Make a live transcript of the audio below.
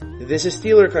This is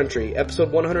Steeler Country,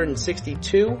 episode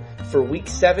 162 for Week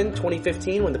 7,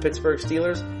 2015, when the Pittsburgh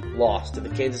Steelers lost to the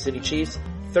Kansas City Chiefs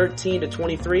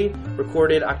 13-23,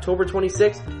 recorded October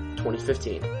 26,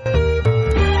 2015.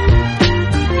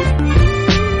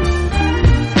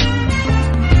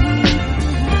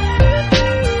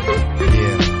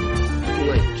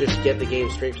 Just get the game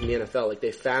straight from the NFL. Like,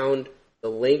 they found the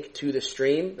link to the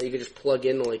stream that you could just plug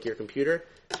in like your computer,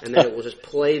 and then it will just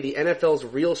play the NFL's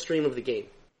real stream of the game,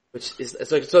 which is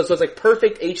so it's like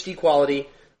perfect HD quality,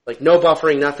 like no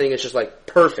buffering, nothing. It's just like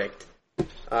perfect.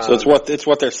 So it's what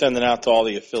they're sending out to all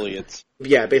the affiliates.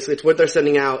 Yeah, basically, it's what they're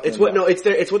sending out. It's what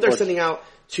they're sending out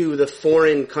to the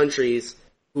foreign countries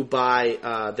who buy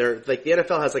their, like, the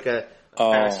NFL has like a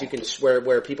pass you can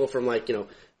where people from, like, you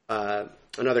know,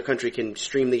 another country can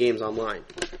stream the games online.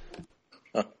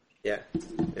 Huh. Yeah,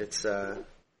 it's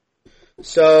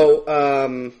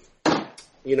so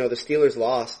you know, the Steelers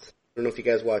lost. I don't know if you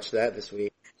guys watched that this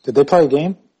week. Did they play a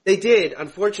game? They did.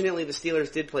 Unfortunately, the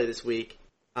Steelers did play this week.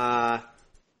 And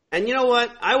you know what?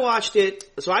 I watched it.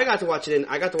 So I got to watch it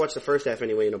I got to watch the first half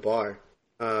anyway in a bar.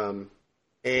 And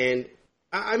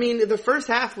I mean, the first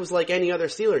half was like any other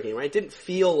Steeler game, right? It didn't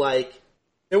feel like,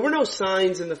 there were no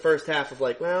signs in the first half of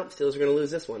like, well, Steelers are going to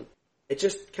lose this one. It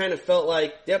just kind of felt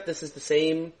like, yep, this is the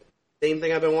same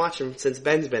thing I've been watching since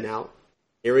Ben's been out.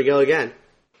 Here we go again.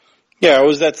 Yeah, it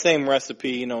was that same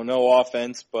recipe, you know, no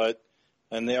offense,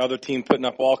 and the other team putting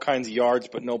up all kinds of yards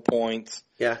but no points.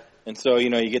 Yeah. And so, you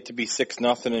know, you get to be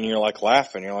 6-0 and you're like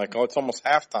laughing. You're like, oh, it's almost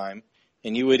halftime,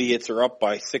 and you idiots are up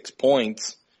by 6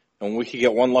 points, and we could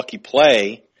get one lucky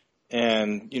play,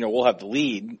 and, you know, we'll have the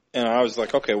lead. And I was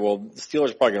like, okay, well, the Steelers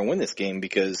are probably going to win this game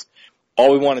because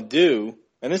all we want to do,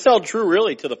 and this held true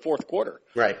really to the fourth quarter.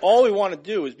 Right. All we want to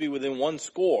do is be within one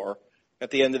score at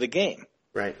the end of the game.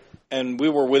 Right. And we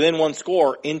were within one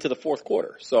score into the fourth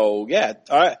quarter. So, yeah,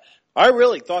 I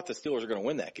really thought the Steelers were going to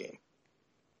win that game.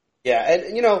 Yeah,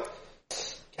 and, you know,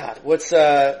 God, what's, you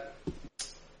know,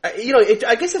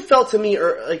 I guess it felt to me,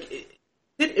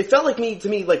 it felt like to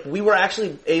me like we were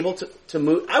actually able to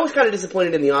move. I was kind of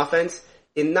disappointed in the offense,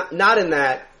 not in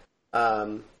that, you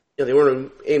know, they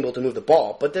weren't able to move the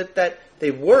ball, but that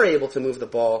they were able to move the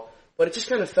ball. But it just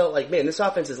kind of felt like, man, this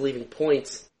offense is leaving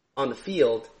points on the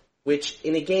field, which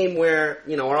in a game where,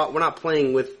 you know, we're not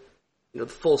playing with, you know,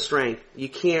 full strength, you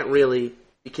can't really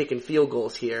be kicking field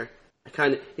goals here. I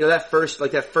kind of, you know, that first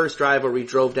drive where we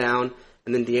drove down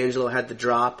and then D'Angelo had the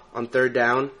drop on third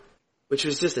down, which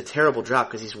was just a terrible drop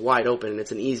because he's wide open and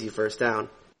it's an easy first down.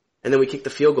 And then we kicked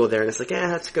the field goal there and it's like,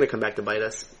 that's going to come back to bite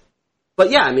us. But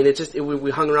yeah, I mean,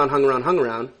 we hung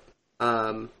around.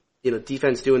 You know,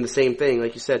 defense doing the same thing,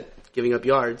 like you said, giving up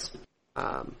yards.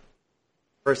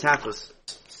 First half was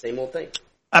same old thing.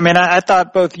 I mean, I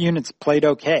thought both units played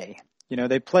okay. You know,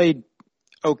 they played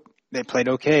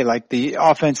okay. Like the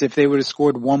offense, if they would have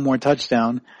scored one more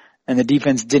touchdown and the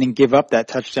defense didn't give up that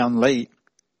touchdown late,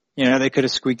 you know, they could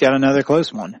have squeaked out another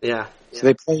close one. Yeah. So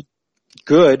they played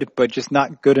good, but just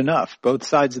not good enough, both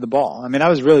sides of the ball. I mean, I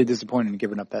was really disappointed in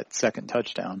giving up that second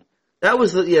touchdown. That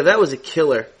was a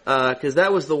killer, because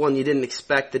that was the one you didn't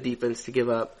expect the defense to give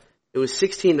up. It was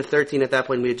 16-13 at that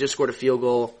point. We had just scored a field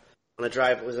goal on a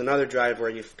drive. It was another drive where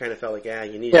you kind of felt like,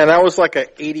 you need it. Yeah, that was like an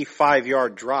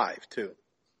 85-yard drive, too.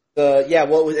 And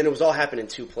it was all happened in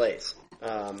two plays.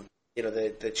 You know,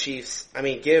 the Chiefs, I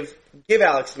mean, give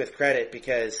Alex Smith credit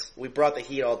because we brought the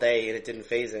heat all day and it didn't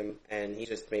faze him, and he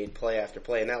just made play after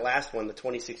play. And that last one, the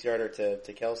 26-yarder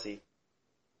to Kelsey.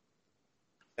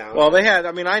 Well,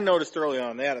 I noticed early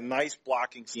on, they had a nice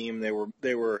blocking team. They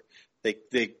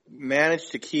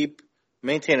managed to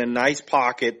maintain a nice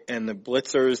pocket, and the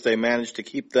blitzers, they managed to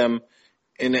keep them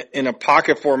in a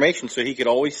pocket formation so he could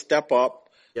always step up.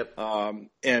 Yep. And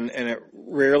it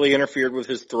rarely interfered with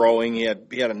his throwing. He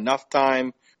had enough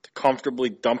time to comfortably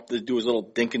do his little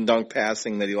dink and dunk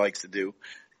passing that he likes to do.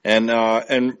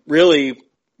 And really,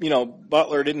 you know,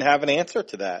 Butler didn't have an answer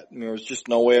to that. I mean, there was just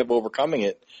no way of overcoming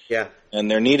it. Yeah. And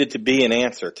there needed to be an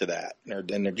answer to that.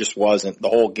 And there just wasn't the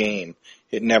whole game.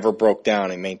 It never broke down.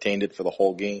 He maintained it for the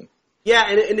whole game. Yeah,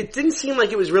 and it didn't seem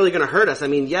like it was really going to hurt us. I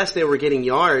mean, yes, they were getting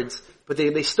yards, but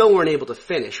they still weren't able to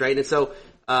finish, right? And so,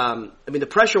 I mean, the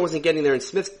pressure wasn't getting there, and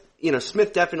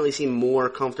Smith definitely seemed more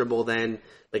comfortable than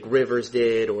like Rivers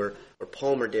did or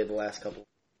Palmer did the last couple.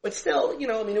 But still, you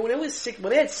know, I mean, when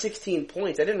they had 16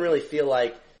 points, I didn't really feel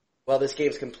like, well, this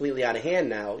game's completely out of hand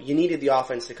now. You needed the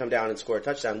offense to come down and score a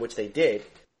touchdown, which they did.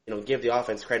 You know, give the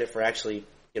offense credit for actually,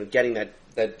 you know, getting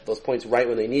those points right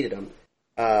when they needed them.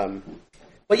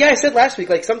 But yeah, I said last week,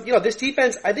 like this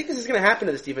defense, I think this is going to happen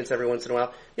to this defense every once in a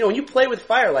while. You know, when you play with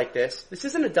fire like this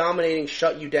isn't a dominating,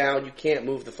 shut you down, you can't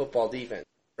move the football defense.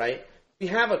 right? We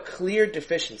have a clear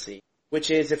deficiency,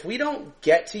 which is if we don't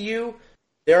get to you,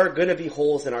 there are going to be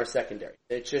holes in our secondary.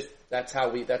 It's just that's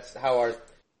how our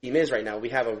team is right now. We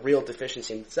have a real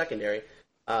deficiency in the secondary,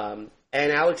 and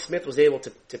Alex Smith was able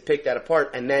to pick that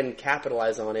apart and then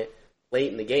capitalize on it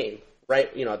late in the game, right?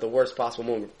 At the worst possible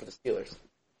moment for the Steelers.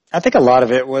 I think a lot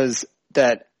of it was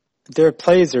that their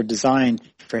plays are designed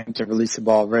for him to release the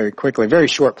ball very quickly, very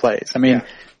short plays. I mean,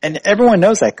 and everyone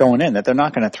knows that going in, that they're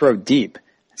not going to throw deep.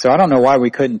 So I don't know why we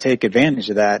couldn't take advantage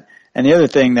of that. And the other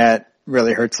thing that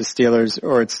really hurts the Steelers,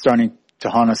 or it's starting to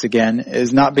haunt us again,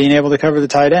 is not being able to cover the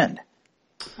tight end.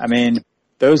 I mean,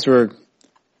 getting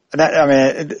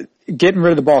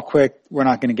rid of the ball quick, we're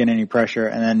not going to get any pressure,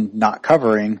 and then not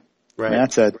covering, right. I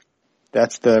mean,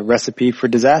 that's the recipe for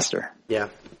disaster. Yeah.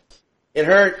 It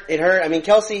hurt. I mean,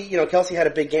 Kelsey had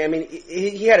a big game. I mean,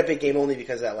 he had a big game only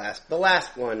because of the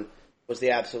last one was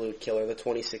the absolute killer, the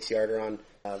 26-yarder on,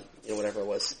 whatever it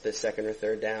was, the second or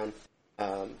third down.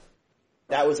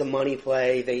 That was a money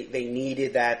play. They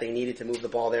needed that. They needed to move the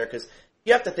ball there because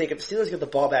you have to think if the Steelers get the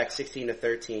ball back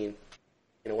 16-13,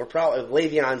 we're probably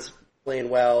Le'Veon's playing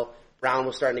well. Brown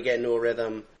was starting to get into a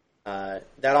rhythm. That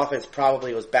offense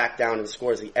probably was back down and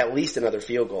scores at least another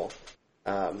field goal.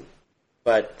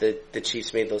 But the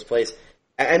Chiefs made those plays.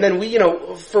 And then we,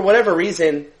 for whatever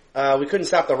reason, we couldn't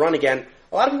stop the run again.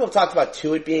 A lot of people have talked about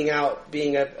Tuitt being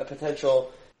a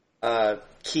potential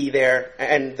key there,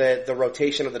 and the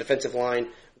rotation of the defensive line.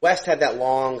 West had that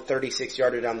long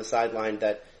 36-yarder down the sideline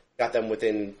that got them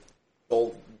within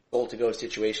goal-to-go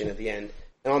situation at the end.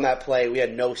 And on that play, we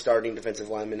had no starting defensive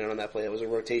lineman, and on that play, it was a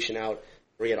rotation out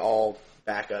where he had all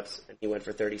backups, and he went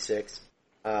for 36.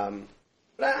 But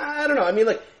I don't know. I mean,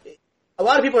 a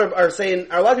lot of people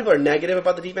are negative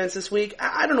about the defense this week.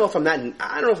 I don't know if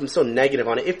I'm so negative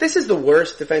on it. If this is the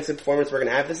worst defensive performance we're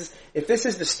going to have, if this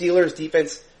is the Steelers'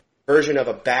 defense version of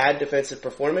a bad defensive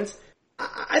performance,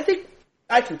 I think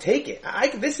I can take it.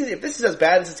 If this is as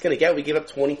bad as it's going to get, we give up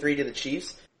 23 to the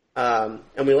Chiefs, and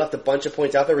we left a bunch of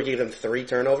points out there. We gave them 3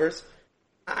 turnovers.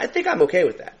 I think I'm okay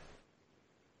with that.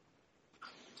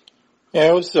 Yeah,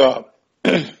 it was. I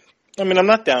mean, I'm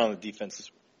not down on the defense.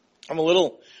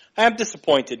 I am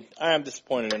disappointed. I am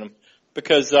disappointed in them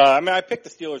because I picked the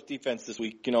Steelers defense this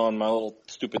week, on my little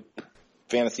stupid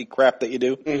fantasy crap that you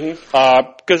do.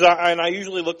 Mm-hmm. Because I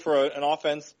usually look for an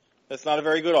offense that's not a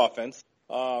very good offense.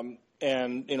 And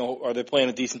are they playing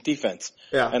a decent defense?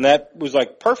 Yeah. And that was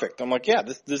perfect. I'm like, yeah,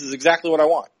 this is exactly what I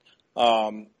want.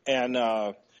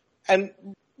 And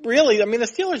really, the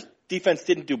Steelers defense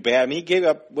didn't do bad. They gave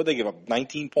up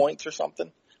 19 points or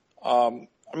something.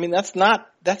 That's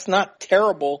not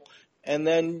terrible. And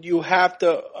then you have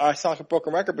to, I sound like a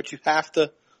broken record, but you have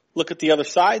to look at the other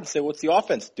side and say, what's the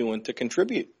offense doing to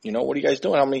contribute? What are you guys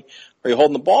doing? How many are you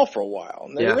holding the ball for a while?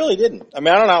 And they really didn't. I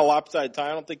don't know how lopsided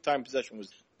time. I don't think time possession was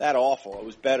that awful. It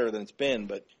was better than it's been,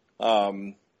 but,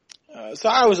 so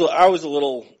I was a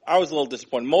little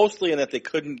disappointed, mostly in that they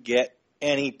couldn't get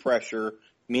any pressure,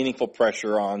 meaningful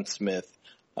pressure on Smith.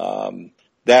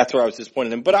 That's where I was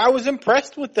disappointed in. But I was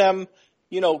impressed with them,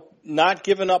 not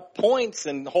giving up points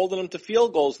and holding them to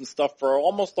field goals and stuff for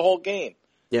almost the whole game.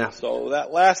 Yeah. So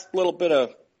that last little bit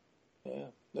of,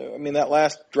 that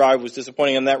last drive was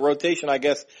disappointing. And that rotation, I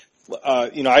guess, I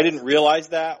didn't realize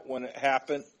that when it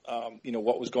happened,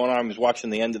 what was going on. I was watching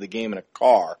the end of the game in a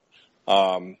car.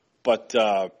 But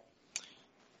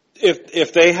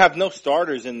if they have no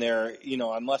starters in there,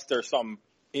 unless there's some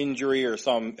injury or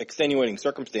some extenuating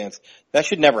circumstance, that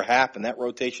should never happen. That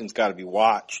rotation's got to be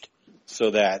watched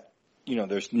so that,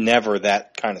 there's never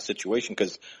that kind of situation.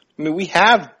 Because, we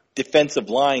have defensive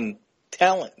line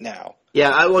talent now.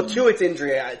 Yeah, Tuitt's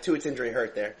injury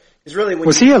hurt there. Because really,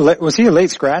 was he a late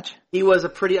scratch? He was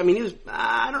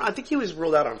I think he was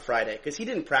ruled out on Friday because he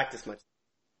didn't practice much.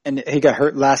 And he got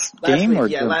hurt last game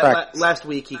week, last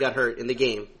week he got hurt in the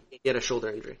game. He had a shoulder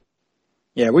injury.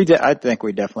 Yeah, I think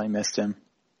we definitely missed him.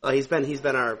 He's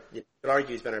been our, you could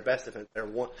argue he's been our best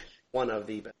defender, one of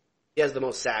the best. He has the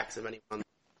most sacks of anyone.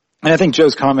 And I think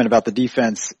Joe's comment about the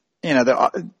defense,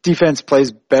 the defense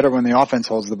plays better when the offense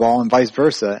holds the ball and vice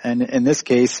versa. And in this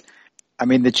case,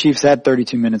 the Chiefs had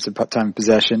 32 minutes of time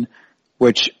possession,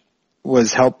 which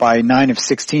was helped by 9 of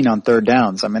 16 on third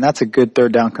downs. That's a good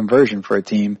third down conversion for a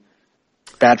team.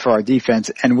 Bad for our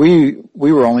defense. And we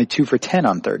were only 2 for 10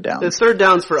 on third downs. The third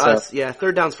downs for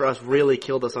us really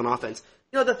killed us on offense.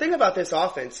 The thing about this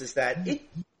offense is that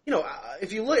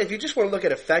if you just want to look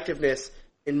at effectiveness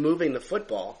in moving the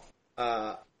football,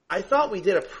 I thought we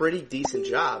did a pretty decent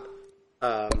job.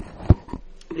 I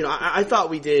thought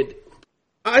we did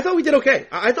okay.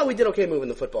 I thought we did okay moving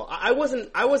the football. I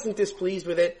wasn't displeased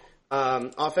with it.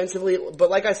 offensively. But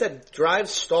like I said,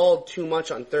 drives stalled too much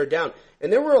on third down.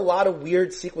 And there were a lot of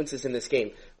weird sequences in this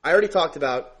game. I already talked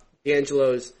about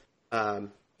D'Angelo's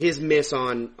his miss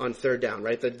on third down,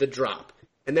 right? The drop.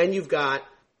 And then you've got,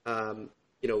 what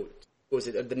was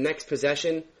it, the next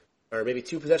possession, or maybe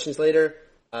two possessions later,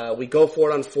 we go for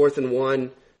it on 4th and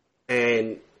 1,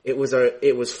 and it was an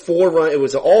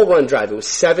all run drive. It was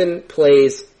 7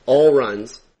 plays, all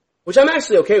runs, which I'm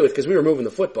actually okay with because we were moving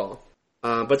the football.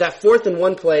 But that 4th and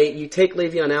 1 play, you take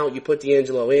Le'Veon out, you put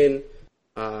D'Angelo in.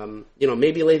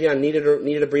 Maybe Le'Veon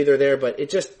needed a breather there, but it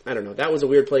just, I don't know. That was a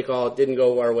weird play call. It didn't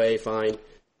go our way. Fine.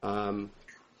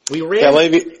 We ran. Yeah,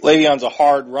 Le'Veon's a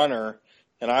hard runner,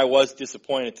 and I was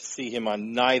disappointed to see him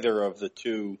on neither of the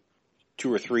two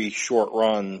or three short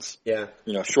runs. Yeah.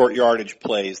 Short yardage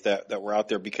plays that were out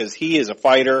there because he is a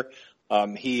fighter.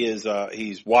 He's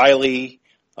wily.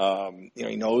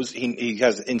 He knows he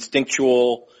has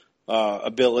instinctual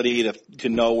ability to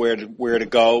know where to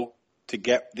go to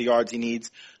get the yards he needs.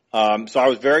 So I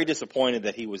was very disappointed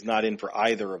that he was not in for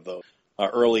either of those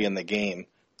early in the game.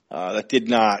 That did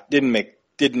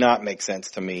not make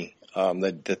sense to me.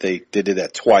 That they did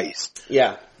that twice.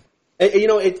 Yeah,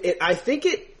 I think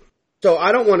it. So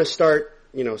I don't want to start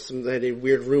some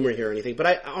weird rumor here or anything,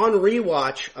 but on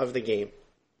rewatch of the game,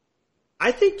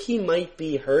 I think he might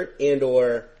be hurt and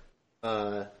or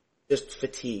just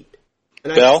fatigued.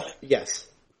 And Bell? Yes,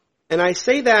 and I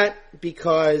say that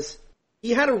because he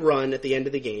had a run at the end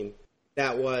of the game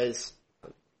that was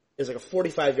like a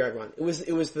 45-yard run.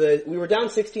 We were down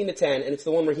 16-10, and it's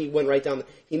the one where he went right down.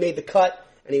 He made the cut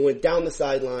and he went down the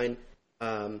sideline.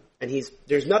 And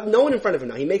there's no one in front of him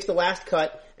now. He makes the last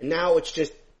cut, and now it's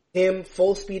just him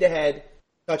full speed ahead,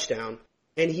 touchdown.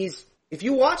 And if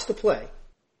you watch the play,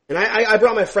 and I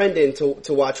brought my friend in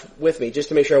to watch with me just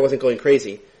to make sure I wasn't going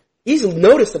crazy. He's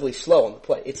noticeably slow on the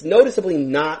play. It's noticeably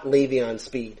not Le'Veon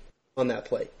speed on that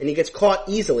play. And he gets caught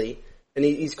easily, and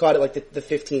he's caught at like the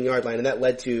 15-yard line, and that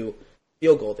led to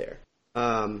field goal there.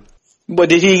 But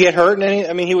did he get hurt in any?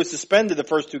 I mean, he was suspended the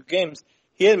first 2 games.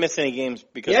 He hasn't missed any games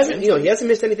because of injury. He hasn't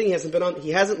missed anything. He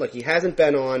hasn't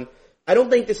been on. I don't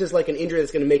think this is like an injury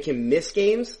that's going to make him miss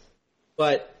games.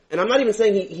 And I'm not even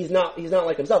saying he's not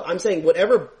like himself. I'm saying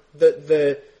whatever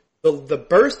the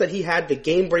burst that he had, the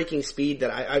game breaking speed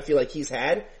that I feel like he's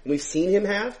had, and we've seen him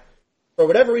have, for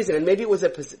whatever reason, and maybe it was a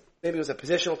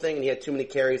positional thing, and he had too many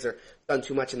carries or done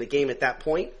too much in the game at that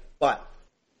point. But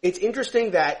it's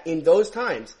interesting that in those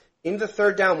times, in the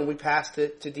third down when we passed to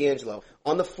D'Angelo,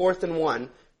 on the 4th and 1,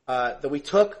 that we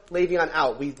took Le'Veon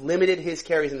out. We limited his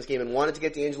carries in this game and wanted to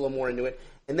get D'Angelo more into it.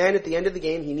 And then at the end of the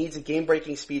game, he needs a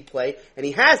game-breaking speed play, and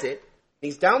he has it.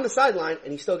 He's down the sideline,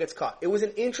 and he still gets caught. It was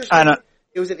an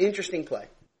interesting play.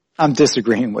 I'm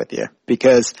disagreeing with you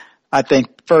because I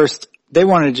think first they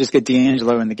wanted to just get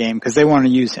D'Angelo in the game because they wanted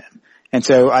to use him. And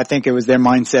so I think it was their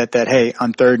mindset that, hey,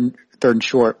 on third and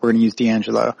short, we're going to use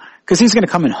D'Angelo because he's going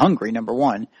to come in hungry, number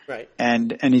one. Right.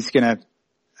 And he's going to,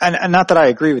 and not that I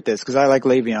agree with this because I like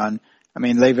Le'Veon. I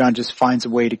mean, Le'Veon just finds a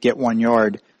way to get 1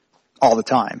 yard all the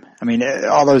time. I mean,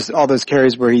 all those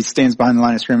carries where he stands behind the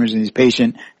line of scrimmage and he's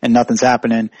patient and nothing's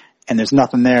happening and there's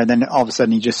nothing there. Then all of a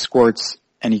sudden he just squirts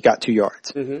and he got 2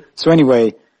 yards. Mm-hmm. So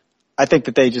anyway, I think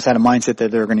that they just had a mindset that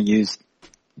they were going to use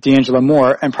D'Angelo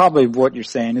more, and probably what you're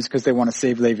saying is because they want to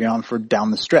save Le'Veon for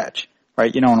down the stretch,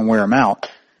 right? You don't want to wear him out.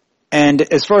 And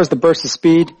as far as the burst of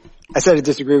speed, I said I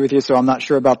disagree with you, so I'm not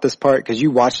sure about this part because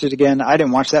you watched it again. I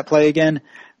didn't watch that play again,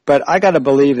 but I got to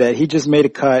believe that he just made a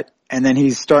cut and then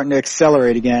he's starting to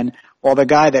accelerate again, while the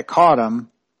guy that caught him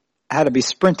had to be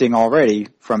sprinting already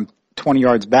from 20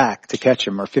 yards back to catch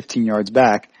him or 15 yards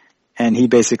back, and he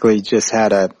basically just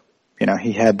had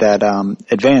he had that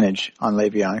advantage on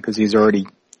Le'Veon because he's already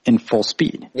in full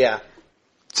speed. Yeah.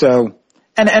 So,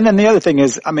 and then the other thing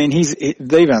is, I mean,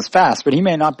 Le'Veon's fast, but he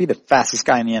may not be the fastest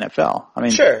guy in the NFL. I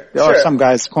mean, there are some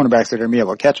guys, cornerbacks, that are going to be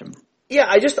able to catch him. Yeah,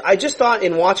 I just thought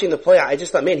in watching the play, I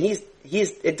just thought, man,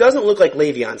 it doesn't look like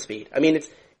Le'Veon speed. I mean,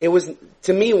 it was,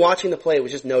 to me, watching the play, it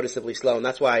was just noticeably slow, and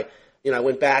that's why, I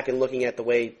went back and looking at the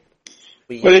way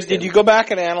we used did you go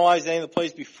back and analyze any of the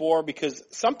plays before? Because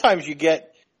sometimes you get,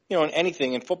 in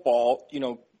anything in football,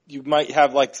 you might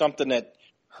have like something that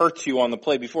hurts you on the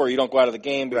play before. You don't go out of the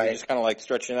game, but you're just kind of like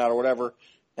stretching it out or whatever.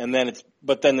 And then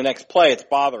but then the next play, it's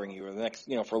bothering you, or the next,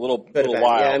 for a little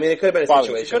while. Yeah, I mean, it could have been a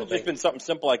situation. It could have just been something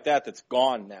simple like that that's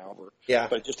gone now.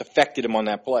 But it just affected him on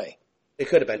that play. It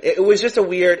could have been. It was just a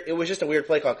weird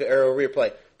play call, or a weird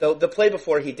play. The play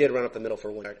before, he did run up the middle for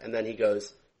 1 yard, and then he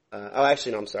goes,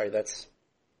 actually, no, I'm sorry. That's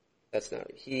not.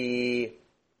 He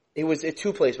was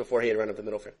 2 plays before he had run up the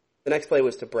middle for. The next play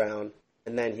was to Brown,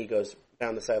 and then he goes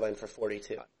down the sideline for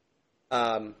 42.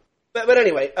 But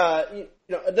anyway, the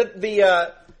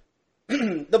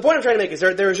point I'm trying to make is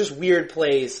there are just weird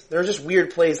plays. There are just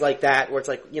weird plays like that where it's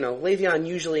like, Le'Veon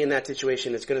usually in that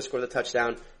situation is going to score the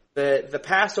touchdown. The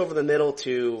pass over the middle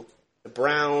to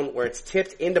Brown where it's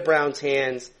tipped into Brown's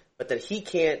hands, but then he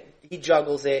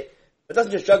juggles it. But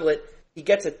doesn't just juggle it, he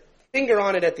gets a finger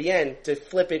on it at the end to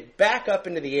flip it back up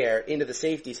into the air into the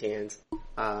safety's hands.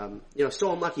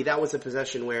 So unlucky. That was a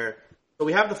possession where, so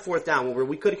we have the fourth down where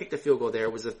we could have kicked a field goal there.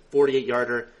 It was a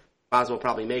 48-yarder. Boswell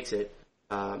probably makes it.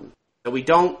 And we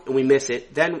don't, and we miss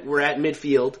it. Then we're at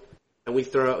midfield,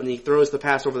 and he throws the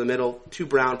pass over the middle to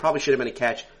Brown. Probably should have been a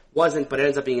catch. Wasn't, but it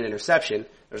ends up being an interception.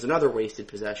 There's another wasted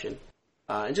possession.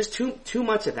 And just too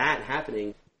much of that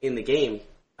happening in the game.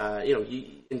 The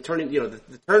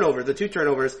two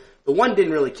turnovers, the one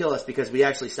didn't really kill us because we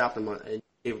actually stopped them and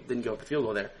didn't go up the field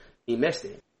goal there. He missed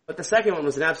it. But the second one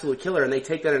was an absolute killer, and they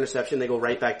take that interception, they go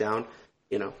right back down.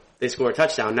 They score a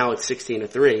touchdown. Now it's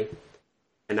 16-3,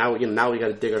 and now we got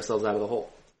to dig ourselves out of the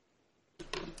hole.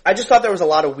 I just thought there was a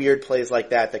lot of weird plays like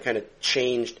that kind of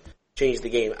changed the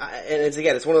game.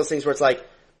 It's one of those things where it's like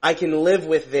I can live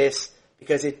with this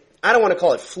because I don't want to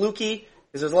call it fluky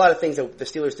because there's a lot of things that the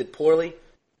Steelers did poorly,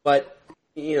 but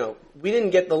we didn't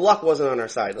get the luck wasn't on our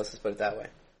side. Let's just put it that way.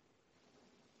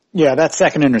 Yeah, that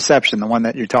second interception, the one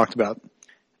that you talked about,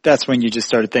 that's when you just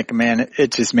started thinking, man,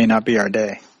 it just may not be our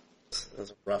day. That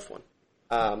was a rough one.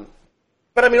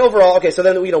 But I mean, overall, okay. So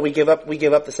then we give up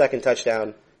the second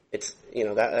touchdown. It's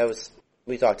that was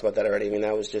we talked about that already. I mean,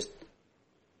 that was just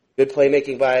good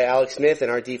playmaking by Alex Smith,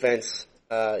 and our defense,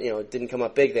 didn't come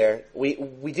up big there. We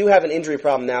do have an injury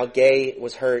problem now. Gay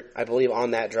was hurt, I believe,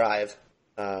 on that drive.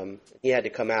 He had to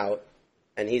come out,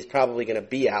 and he's probably going to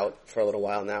be out for a little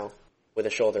while now with a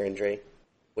shoulder injury,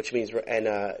 which means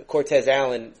Cortez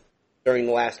Allen during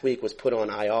the last week was put on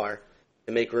IR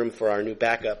to make room for our new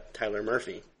backup, Tyler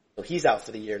Murphy. So he's out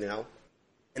for the year now.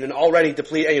 And an already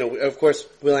depleted, of course,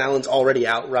 Will Allen's already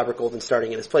out, Robert Golden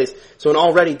starting in his place. So an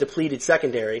already depleted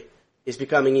secondary is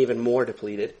becoming even more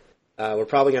depleted. We're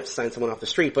probably going to have to sign someone off the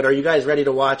street. But are you guys ready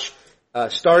to watch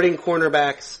starting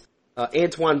cornerbacks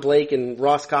Antoine Blake and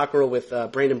Ross Cockrell with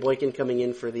Brandon Boykin coming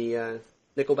in for the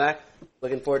nickelback?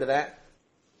 Looking forward to that?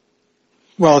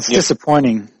 Well, it's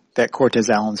disappointing that Cortez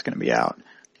Allen's going to be out.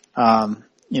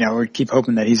 We keep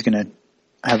hoping that he's going to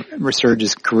have resurge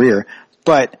his career.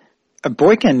 But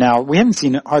Boykin now, we haven't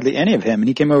seen hardly any of him, and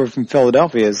he came over from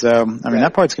Philadelphia. So,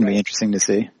 that part's going to be interesting to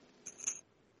see.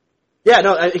 Yeah,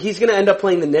 no, he's going to end up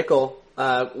playing the nickel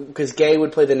because Gay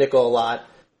would play the nickel a lot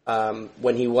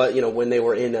when they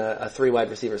were in a three wide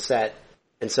receiver set,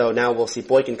 and so now we'll see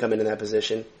Boykin come into that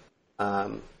position,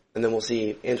 and then we'll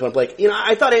see Antoine Blake.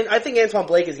 I think Antoine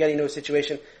Blake is getting into a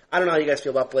situation. I don't know how you guys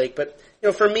feel about Blake, but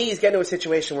for me, he's getting into a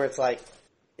situation where it's like,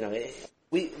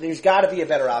 there's got to be a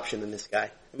better option than this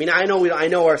guy. I mean, I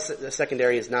know our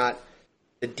secondary is not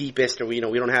the deepest, or we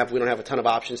don't have a ton of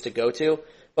options to go to.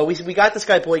 But we got this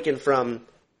guy Boykin from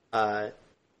Philly.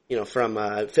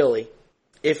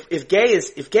 If Gay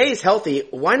is healthy,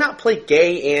 why not play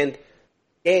Gay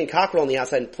and Cockrell on the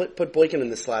outside and put Boykin in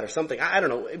the slot or something? I don't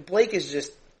know. Blake is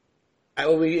just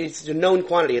it's a known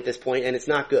quantity at this point, and it's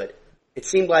not good. It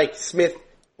seemed like Smith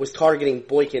was targeting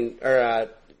Boykin or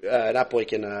not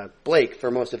Boykin, Blake for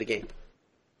most of the game.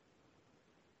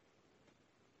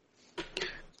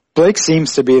 Blake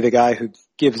seems to be the guy who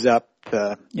gives up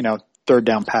the third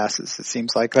down passes. It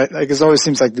seems like it always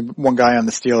seems like the one guy on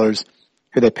the Steelers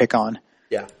who they pick on.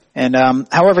 Yeah. And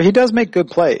however, he does make good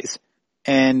plays.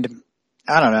 And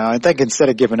I don't know. I think instead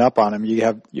of giving up on him,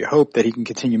 you hope that he can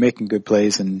continue making good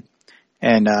plays and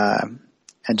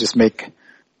just make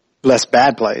less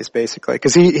bad plays, basically.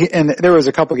 Because and there was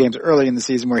a couple games early in the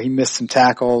season where he missed some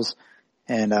tackles,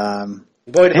 and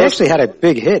he actually had a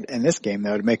big hit in this game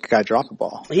though to make a guy drop a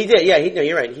ball. He did, yeah.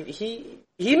 You're right.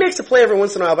 He makes a play every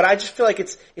once in a while, but I just feel like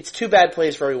it's two bad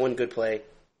plays for every one good play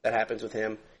that happens with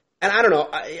him. And I don't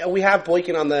know. We have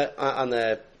Boykin on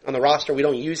the roster. We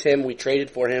don't use him. We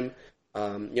traded for him.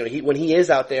 When he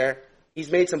is out there,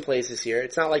 he's made some plays this year.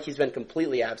 It's not like he's been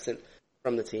completely absent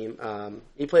from the team.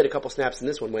 He played a couple snaps in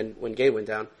this one when Gay went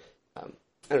down. I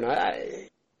don't know.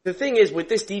 The thing is, with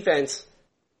this defense,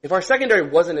 if our secondary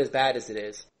wasn't as bad as it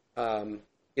is,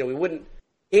 we wouldn't.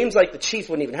 Games like the Chiefs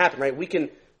wouldn't even happen, right? We can,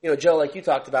 Joe, like you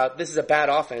talked about, this is a bad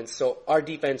offense, so our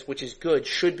defense, which is good,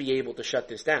 should be able to shut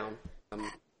this down.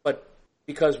 But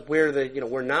because we're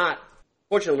not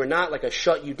like a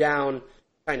shut you down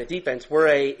kind of defense.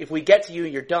 If we get to you,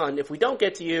 you're done. If we don't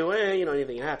get to you,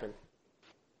 anything can happen.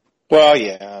 Well,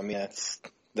 yeah, I mean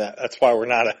that's why we're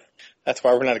not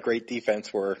a great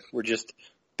defense. We're just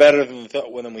better than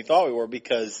we thought we were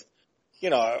because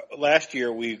last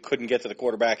year we couldn't get to the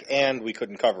quarterback and we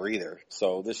couldn't cover either.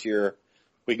 So this year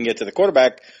we can get to the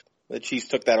quarterback. The Chiefs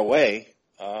took that away,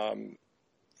 and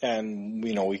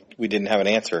we didn't have an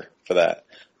answer for that.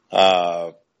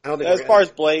 As far as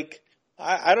Blake,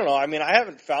 I don't know. I mean, I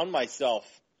haven't found myself,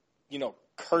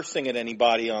 cursing at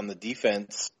anybody on the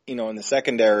defense, in the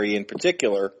secondary in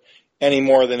particular, any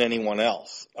more than anyone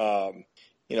else.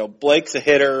 Blake's a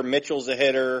hitter, Mitchell's a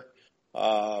hitter.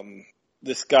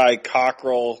 This guy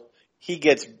Cockrell, he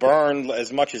gets burned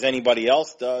as much as anybody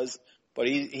else does. But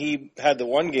he had the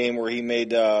one game where he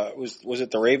made was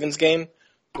it the Ravens game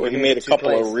where he made a couple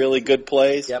of really good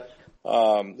plays. Yep.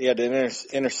 He had an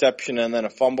interception and then a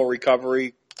fumble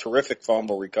recovery, terrific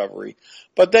fumble recovery.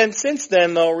 But then since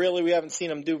then, though, really we haven't seen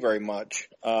him do very much.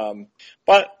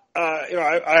 But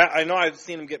I know I've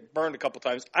seen him get burned a couple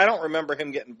times. I don't remember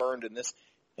him getting burned in this.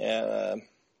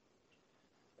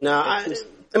 No, this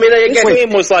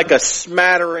game was like a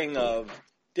smattering of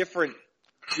different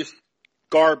just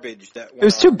garbage that went It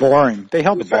was on. Too boring. They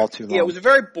held the ball too long. Yeah, it was a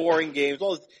very boring game. It was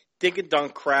all this dig and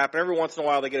dunk crap, and every once in a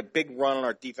while they get a big run on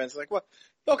our defense. It's like, well,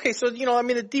 okay, so,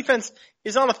 the defense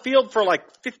is on the field for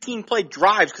like 15-play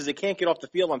drives because they can't get off the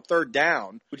field on third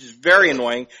down, which is very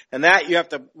annoying, and that you have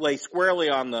to lay squarely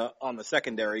on the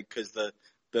secondary because the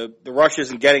rush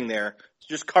isn't getting there. So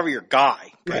just cover your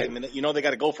guy. Okay? Right. I mean, they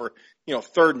got to go for,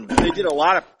 third and they did a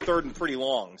lot of third and pretty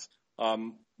longs,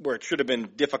 where it should have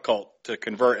been difficult to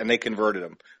convert, and they converted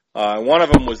them. One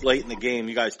of them was late in the game.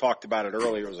 You guys talked about it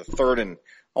earlier. It was a third and,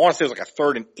 I want to say it was like a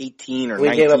third and 18 or 19.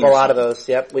 We gave up a lot of those.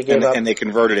 Yep, we gave up. And they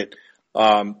converted it.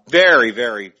 Very,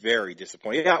 very, very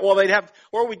disappointing. Yeah, well,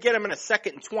 we'd get them in a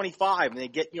second and 25, and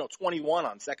they'd get, 21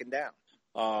 on second down.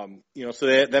 So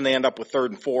then they end up with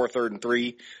third and 4, third and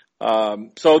 3.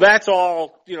 So that's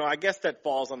all, I guess that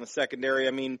falls on the secondary.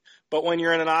 I mean, but when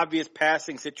you're in an obvious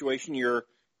passing situation, you're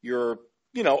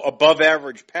above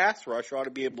average pass rush ought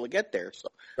to be able to get there. So,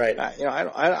 right.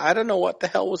 I don't know what the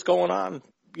hell was going on,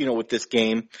 with this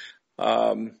game.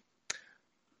 But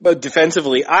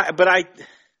defensively, I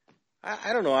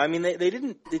don't know. I mean, it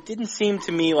didn't seem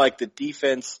to me like the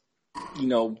defense,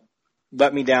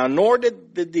 let me down, nor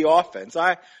did the offense.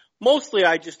 I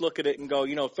just look at it and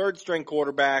go, third string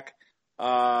quarterback,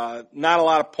 not a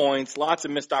lot of points, lots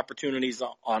of missed opportunities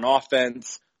on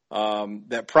offense,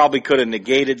 that probably could have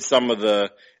negated some of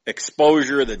the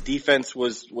exposure the defense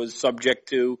was subject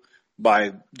to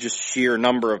by just sheer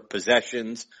number of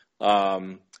possessions.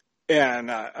 So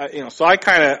I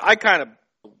kind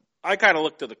of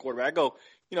look to the quarterback. I go,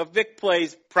 Vic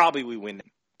plays, probably we win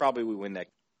that.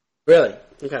 Really?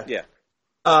 Okay. Yeah.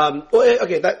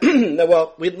 Okay.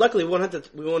 Well, we won't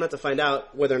have to find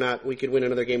out whether or not we could win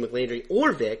another game with Landry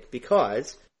or Vic,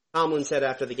 because Tomlin said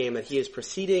after the game that he is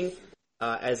proceeding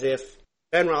as if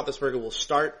Ben Roethlisberger will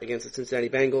start against the Cincinnati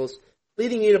Bengals,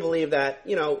 leading you to believe that,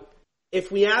 if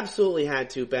we absolutely had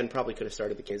to, Ben probably could have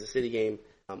started the Kansas City game.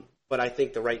 But I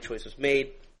think the right choice was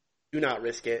made. Do not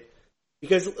risk it.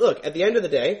 Because, look, at the end of the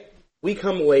day, we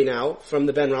come away now from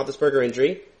the Ben Roethlisberger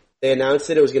injury. They announced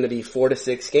that it was going to be 4 to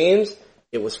 6 games.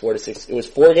 It was 4 to 6. It was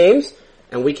 4 games,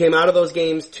 and we came out of those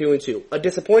games 2-2. A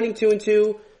disappointing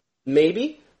 2-2,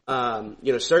 maybe.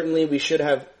 Certainly we should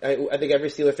have. I think every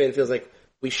Steeler fan feels like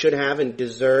we should have and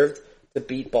deserved to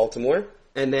beat Baltimore.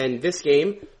 And then this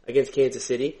game against Kansas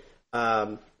City,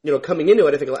 coming into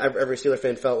it, I think every Steeler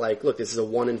fan felt like, look, this is a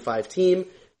 1-5 team.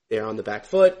 They're on the back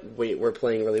foot. We're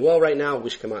playing really well right now. We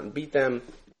should come out and beat them.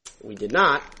 We did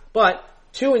not. But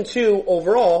 2-2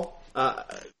 overall,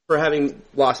 for having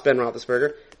lost Ben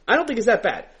Roethlisberger, I don't think it's that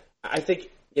bad. I think,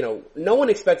 no one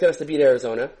expected us to beat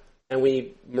Arizona, and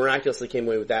we miraculously came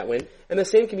away with that win. And the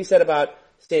same can be said about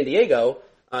San Diego,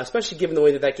 especially given the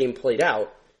way that game played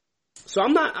out. So I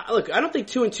don't think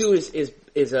 2-2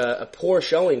 is a poor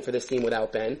showing for this team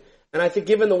without Ben. And I think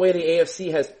given the way the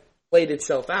AFC has played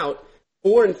itself out,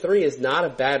 4-3 is not a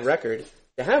bad record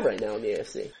to have right now in the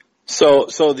AFC.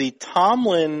 So the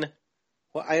Tomlin,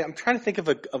 I'm trying to think of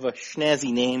a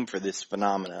snazzy name for this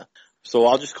phenomena. So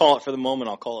I'll just call it, for the moment,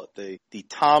 I'll call it the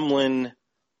Tomlin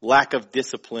lack of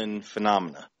discipline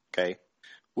phenomena. Okay,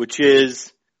 which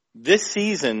is this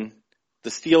season the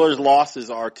Steelers' losses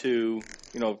are to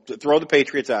throw the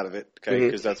Patriots out of it. Okay,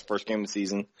 because that's the first game of the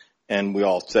season. And we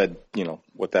all said,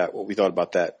 what we thought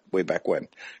about that way back when.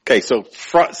 Okay, so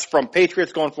from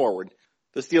Patriots going forward,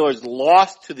 the Steelers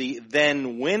lost to the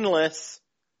then winless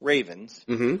Ravens,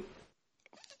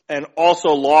 and also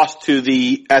lost to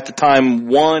the, at the time,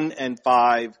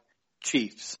 1-5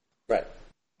 Chiefs. Right.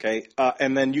 Okay,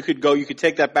 and then you could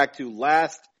take that back to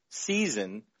last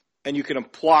season, and you can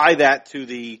apply that to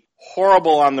the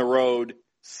horrible on the road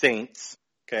Saints.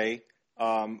 Okay.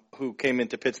 who came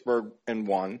into Pittsburgh and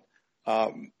won.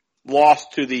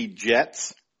 Lost to the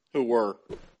Jets, who were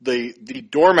the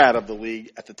doormat of the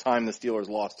league at the time the Steelers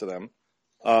lost to them.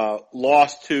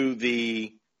 Lost to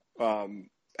the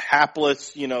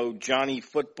hapless, Johnny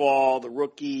Football, the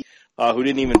rookie, who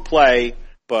didn't even play,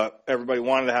 but everybody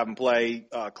wanted to have him play.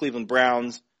 Cleveland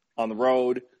Browns on the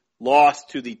road. Lost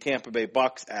to the Tampa Bay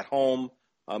Bucks at home.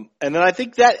 And then I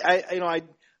think that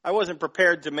I wasn't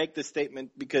prepared to make this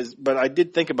statement but I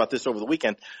did think about this over the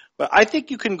weekend. But I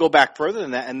think you can go back further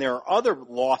than that, and there are other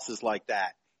losses like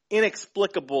that,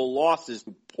 inexplicable losses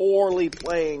to poorly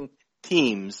playing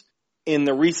teams in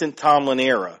the recent Tomlin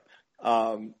era.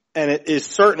 And it is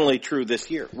certainly true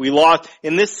this year. We lost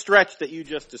in this stretch that you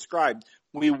just described.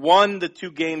 We won the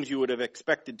 2 games you would have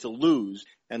expected to lose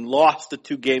and lost the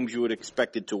 2 games you would have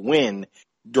expected to win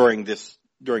during this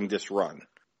run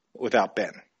without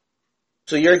Ben.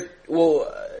 So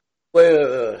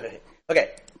wait.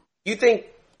 Okay. You think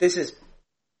this is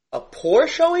a poor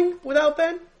showing without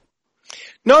Ben?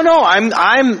 No, I'm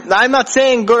not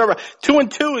saying go to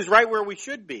 2-2 is right where we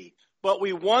should be. But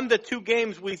we won the 2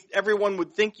 games everyone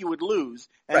would think you would lose,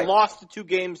 and lost the 2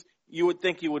 games you would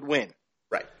think you would win.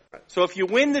 Right. So if you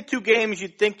win the 2 games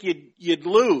you'd think you'd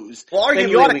lose, then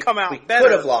you ought to come out better. We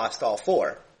could have lost all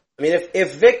 4. I mean,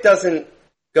 if Vic doesn't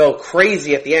go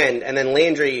crazy at the end, and then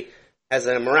Landry has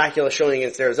a miraculous showing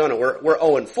against Arizona, we're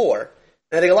 0-4.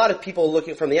 And I think a lot of people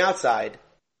looking from the outside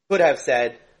could have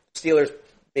said Steelers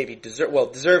maybe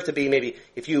deserve to be, maybe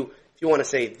if you want to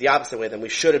say the opposite way, then we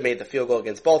should have made the field goal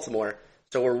against Baltimore.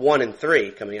 So we're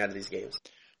 1-3 coming out of these games.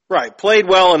 Right. Played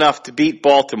well enough to beat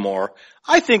Baltimore.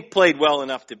 I think played well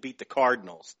enough to beat the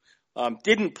Cardinals.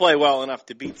 Didn't play well enough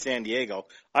to beat San Diego.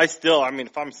 If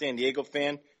I'm a San Diego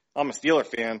fan, I'm a Steeler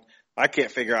fan. I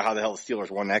can't figure out how the hell the Steelers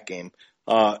won that game.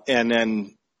 And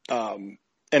then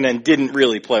didn't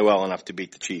really play well enough to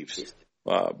beat the Chiefs.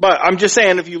 But I'm just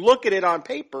saying, if you look at it on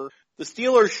paper, the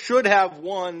Steelers should have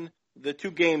won the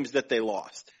 2 games that they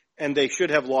lost, and they should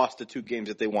have lost the 2 games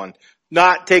that they won.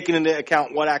 Not taking into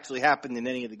account what actually happened in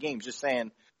any of the games, just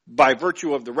saying by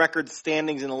virtue of the record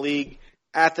standings in the league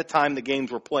at the time the games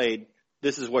were played,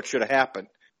 this is what should have happened.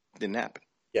 It didn't happen.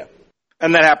 Yeah.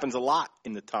 And that happens a lot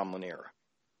in the Tomlin era.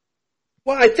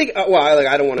 Well, I think. I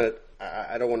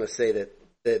don't want to say that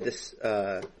this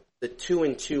the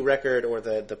 2-2 record or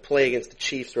the play against the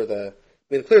Chiefs or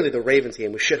clearly the Ravens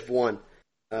game we should have won.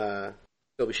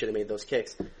 So we should have made those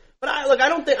kicks. But I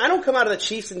don't come out of the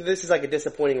Chiefs and this is like a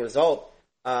disappointing result.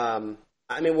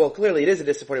 Clearly it is a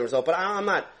disappointing result, but I'm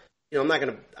not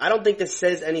gonna. I don't think this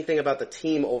says anything about the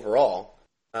team overall.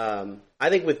 I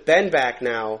think with Ben back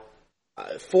now,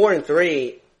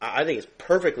 4-3. I think it's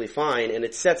perfectly fine, and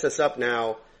it sets us up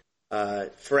now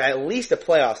for at least a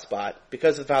playoff spot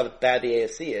because of how bad the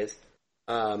AFC is.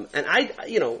 And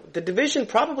the division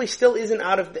probably still isn't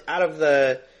out of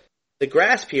the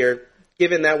grasp here,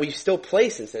 given that we still play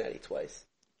Cincinnati twice.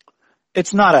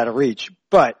 It's not out of reach,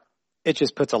 but it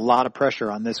just puts a lot of pressure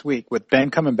on this week with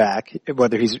Ben coming back,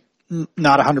 whether he's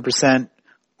not 100%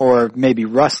 or maybe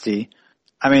rusty.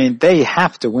 I mean, they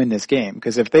have to win this game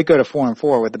because if they go to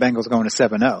 4-4 with the Bengals going to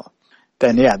 7-0,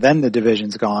 then the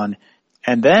division's gone.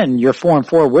 And then you're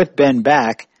 4-4 with Ben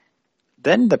back.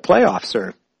 Then the playoffs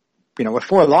are, with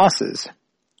 4 losses,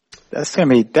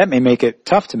 that may make it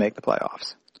tough to make the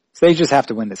playoffs. So they just have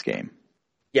to win this game.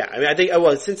 Yeah, I mean, I think,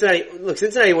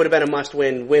 Cincinnati would have been a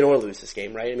must-win, win or lose this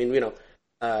game, right? I mean,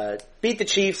 beat the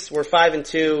Chiefs, we're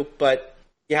 5-2, but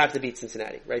you have to beat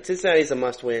Cincinnati, right? Cincinnati's a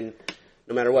must-win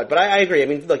no matter what. But I agree. I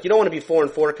mean, look, you don't want to be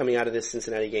 4-4 coming out of this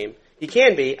Cincinnati game. You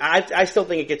can be. I still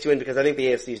think it gets you in because I think the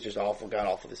AFC is just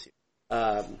god-awful this year.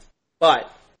 But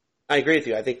I agree with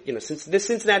you. I think, since this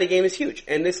Cincinnati game is huge,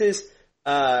 and this is,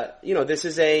 this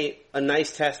is a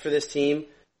nice test for this team.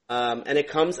 And it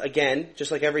comes, again,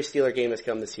 just like every Steeler game has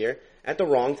come this year, at the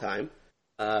wrong time.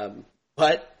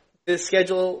 But the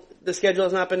schedule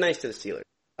has not been nice to the Steelers.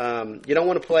 You don't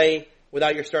want to play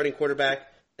without your starting quarterback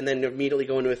and then immediately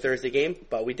go into a Thursday game,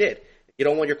 but we did. You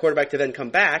don't want your quarterback to then come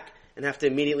back and have to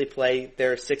immediately play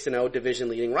their 6-0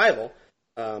 division-leading rival,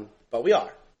 but we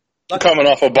are. Coming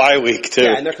off a bye week, too.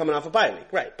 Yeah, and they're coming off a bye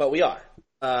week, right, but we are.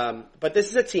 But this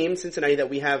is a team, Cincinnati, that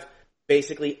we have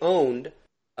basically owned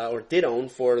or did own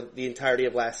for the entirety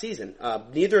of last season.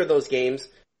 Neither of those games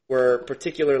were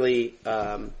particularly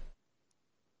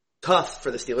tough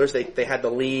for the Steelers. They had the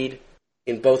lead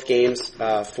in both games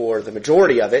for the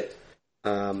majority of it,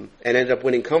 and ended up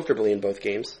winning comfortably in both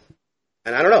games.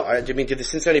 And I don't know. Did the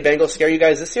Cincinnati Bengals scare you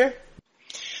guys this year?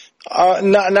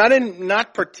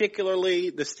 Not particularly.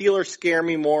 The Steelers scare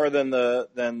me more than the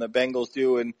Bengals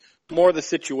do, more the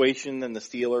situation than the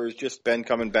Steelers, just Ben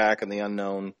coming back and the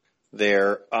unknown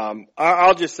there.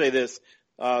 I'll just say this.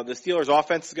 The Steelers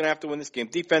offense is going to have to win this game.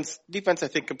 Defense, I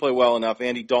think, can play well enough.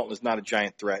 Andy Dalton is not a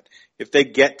giant threat. If they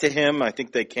get to him, I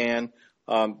think they can.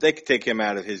 They could take him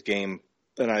out of his game.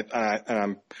 And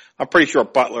I'm pretty sure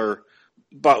Butler,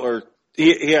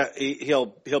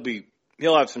 he'll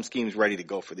have some schemes ready to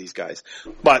go for these guys.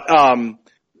 But,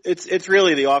 it's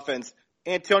really the offense.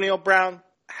 Antonio Brown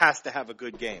has to have a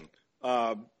good game.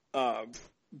 Bell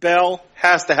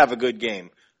has to have a good game.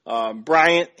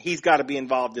 Bryant, he's got to be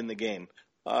involved in the game.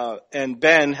 And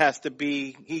Ben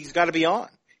he's got to be on.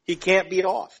 He can't be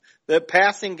off. The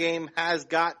passing game has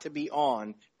got to be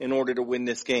on in order to win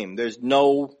this game. There's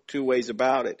no two ways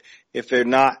about it. If they're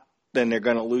not, then they're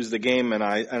going to lose the game. And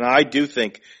I do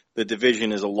think the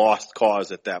division is a lost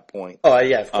cause at that point. Oh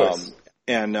yeah, of course.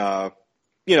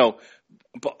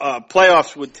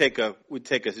 Playoffs would take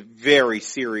a very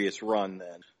serious run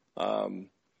then.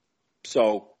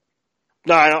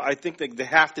 No, I think they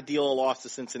have to deal a loss to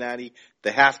Cincinnati.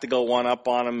 They have to go one up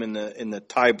on them in the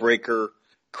tiebreaker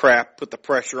crap. Put the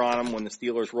pressure on them when the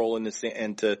Steelers roll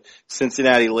into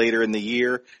Cincinnati later in the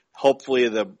year. Hopefully,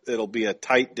 it'll be a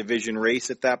tight division race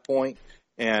at that point,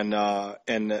 and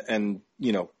then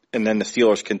the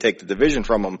Steelers can take the division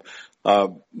from them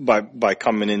by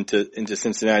coming into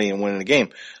Cincinnati and winning the game.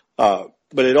 But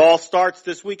it all starts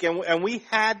this week, and we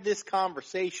had this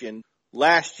conversation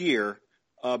last year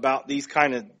about these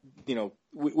kind of,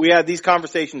 we had these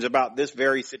conversations about this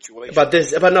very situation. About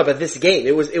this game.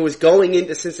 It was going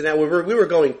into Cincinnati. We were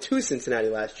going to Cincinnati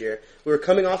last year. We were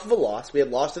coming off of a loss. We had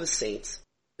lost to the Saints.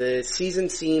 The season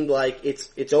seemed like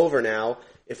it's over now.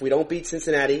 If we don't beat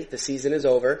Cincinnati, the season is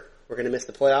over. We're going to miss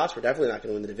the playoffs. We're definitely not going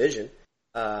to win the division.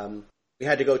 We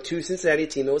had to go to Cincinnati, a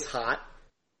team that was hot,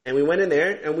 and we went in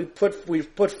there and we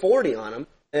put 40 on them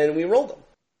and we rolled them.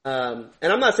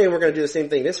 And I'm not saying we're going to do the same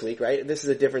thing this week, right? This is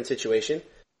a different situation.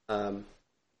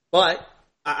 But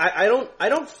I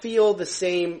don't feel the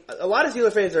same. A lot of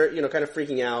Steelers fans are, kind of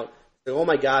freaking out. Like, oh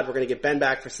my God, we're going to get Ben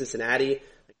back for Cincinnati. Like,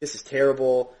 this is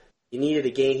terrible. He needed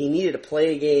a game. He needed to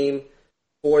play a game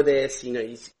for this.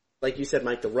 He's, like you said,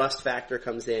 Mike, the rust factor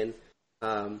comes in.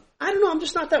 I don't know. I'm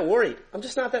just not that worried. I'm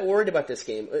just not that worried about this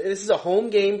game. This is a home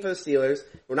game for the Steelers.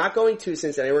 We're not going to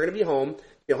Cincinnati. We're going to be home.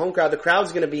 Be a home crowd. The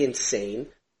crowd's going to be insane.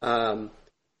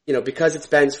 Because it's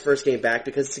Ben's first game back,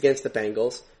 because it's against the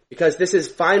Bengals, because this is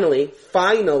finally,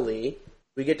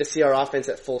 we get to see our offense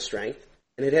at full strength,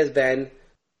 and it has been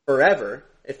forever.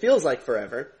 It feels like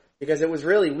forever, because it was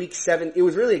really week 7, it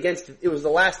was the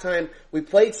last time we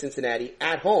played Cincinnati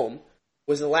at home,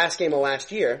 was the last game of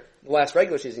last year, the last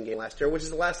regular season game last year, which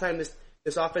is the last time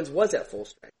this offense was at full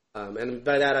strength. And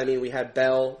by that I mean we had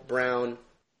Bell, Brown,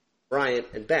 Bryant,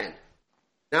 and Ben.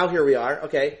 Now here we are.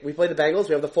 Okay, we play the Bengals.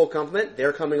 We have the full complement.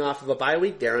 They're coming off of a bye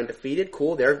week. They're undefeated.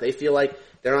 Cool. They feel like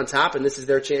they're on top, and this is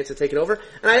their chance to take it over.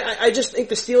 And I just think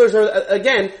the Steelers are,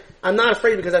 again, I'm not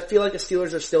afraid because I feel like the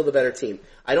Steelers are still the better team.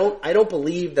 I don't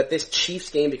believe that this Chiefs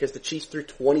game, because the Chiefs threw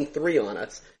 23 on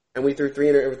us, and we threw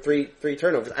three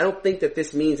turnovers. I don't think that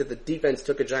this means that the defense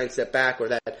took a giant step back or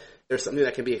that there's something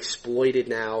that can be exploited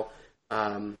now.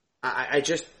 I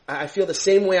feel the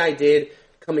same way I did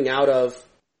coming out of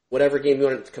whatever game you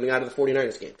want, coming out of the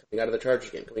 49ers game, coming out of the Chargers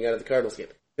game, coming out of the Cardinals game.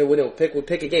 We'll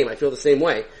pick a game. I feel the same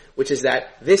way, which is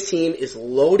that this team is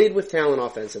loaded with talent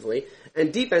offensively,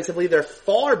 and defensively they're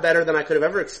far better than I could have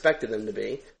ever expected them to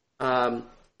be.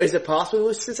 Is it possible to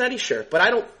lose to Cincinnati? Sure, but I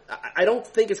don't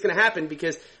think it's going to happen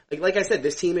because, like I said,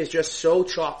 this team is just so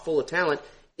chock full of talent.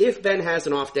 If Ben has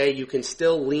an off day, you can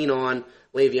still lean on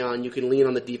Le'Veon. You can lean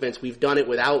on the defense. We've done it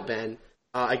without Ben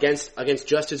against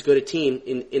just as good a team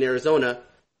in Arizona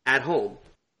at home.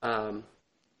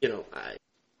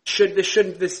 This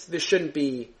shouldn't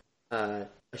be a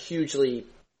hugely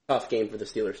tough game for the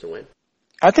Steelers to win.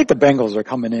 I think the Bengals are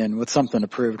coming in with something to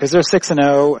prove because they're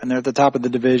 6-0 and they're at the top of the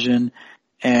division,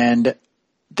 and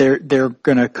they're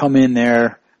going to come in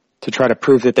there to try to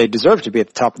prove that they deserve to be at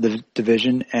the top of the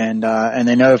division, and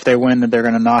they know if they win that they're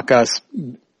going to knock us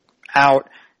out.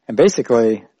 And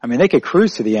basically, I mean, they could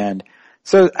cruise to the end.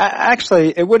 So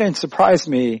actually, it wouldn't surprise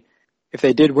me if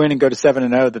they did win and go to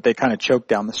 7-0 that they kind of choke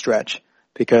down the stretch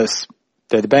because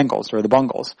they're the Bengals or the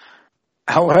Bungles.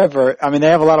 However, I mean, they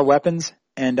have a lot of weapons,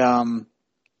 and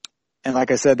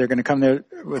like I said, they're going to come there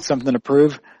with something to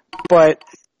prove. But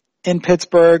in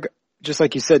Pittsburgh, just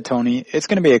like you said, Tony, it's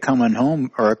going to be a coming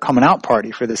home or a coming out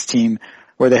party for this team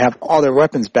where they have all their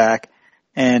weapons back.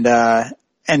 And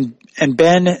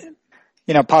Ben,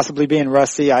 possibly being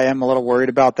rusty, I am a little worried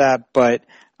about that, but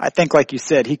I think, like you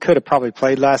said, he could have probably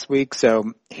played last week,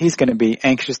 so he's going to be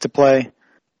anxious to play.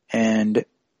 And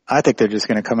I think they're just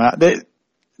going to come out.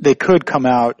 They could come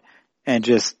out and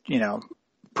just,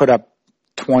 put up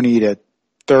 20 to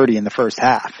 30 in the first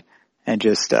half and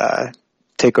just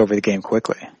take over the game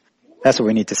quickly. That's what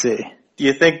we need to see. Do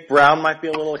you think Brown might be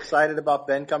a little excited about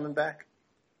Ben coming back?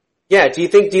 Yeah, do you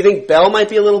think Bell might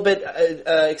be a little bit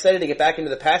excited to get back into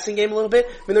the passing game a little bit?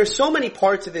 I mean, there's so many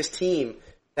parts of this team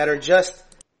that are just,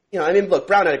 look,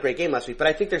 Brown had a great game last week, but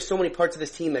I think there's so many parts of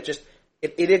this team that just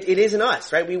it isn't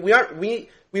us, right? We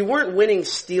weren't winning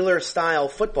Steeler style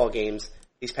football games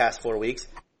these past 4 weeks.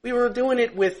 We were doing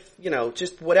it with,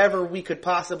 just whatever we could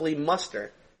possibly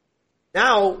muster.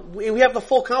 Now we have the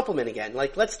full complement again.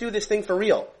 Like, let's do this thing for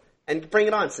real and bring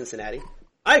it on, Cincinnati.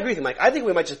 I agree with you, Mike. I think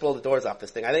we might just blow the doors off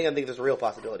this thing. I think there's a real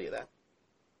possibility of that.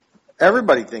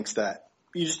 Everybody thinks that.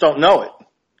 You just don't know it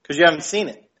because you haven't seen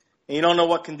it. And you don't know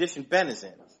what condition Ben is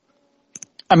in.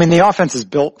 I mean, the offense is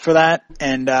built for that,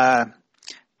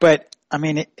 but I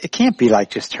mean, it can't be like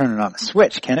just turning on a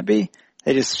switch, can it be?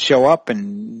 They just show up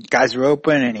and guys are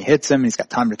open and he hits them and he's got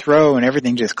time to throw and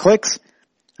everything just clicks.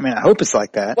 I mean, I hope it's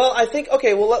like that. Well, I think,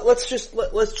 okay, well, let's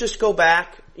just go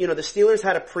back. The Steelers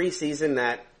had a preseason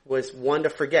that was one to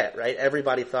forget, right?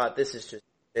 Everybody thought this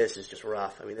is just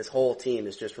rough. I mean, this whole team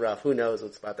is just rough. Who knows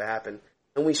what's about to happen?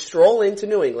 And we stroll into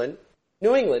New England.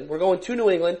 We're going to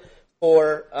New England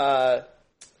for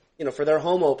their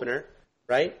home opener,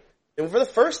 right? And for the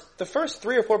first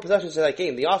 3 or 4 possessions of that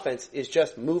game, the offense is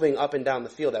just moving up and down the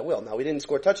field at will. Now, we didn't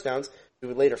score touchdowns. We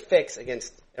would later fix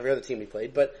against every other team we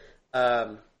played. But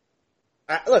I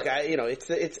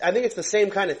think it's the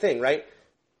same kind of thing, right?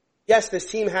 Yes, this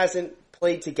team hasn't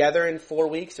played together in 4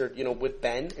 weeks or, with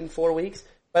Ben in 4 weeks,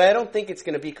 but I don't think it's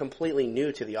going to be completely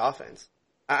new to the offense.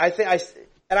 I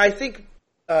think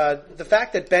the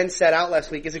fact that Ben sat out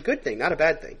last week is a good thing, not a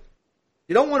bad thing.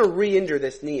 You don't want to re-injure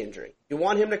this knee injury. You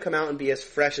want him to come out and be as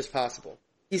fresh as possible.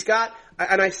 He's got,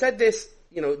 and I said this,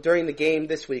 during the game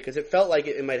this week because it felt like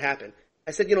it might happen.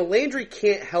 I said, Landry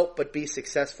can't help but be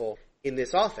successful in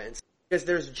this offense because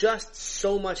there's just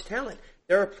so much talent.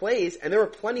 There are plays, and there were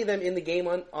plenty of them in the game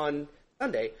on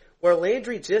Sunday, where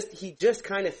Landry just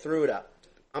kind of threw it up.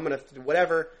 I'm going to,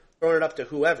 throwing it up to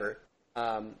whoever,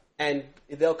 and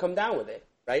they'll come down with it,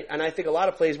 right? And I think a lot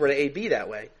of plays were to A-B that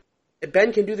way.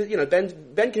 Ben can do the, Ben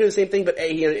can do the same thing, but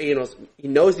he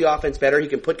knows the offense better. He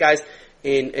can put guys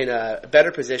in a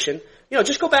better position.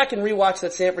 Just go back and rewatch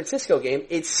that San Francisco game.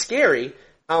 It's scary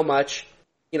how much,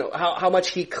 how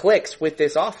much he clicks with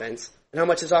this offense and how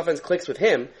much this offense clicks with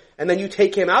him. And then you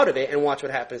take him out of it and watch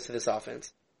what happens to this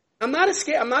offense. I'm not as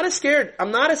scared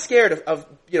of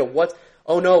what's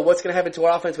going to happen to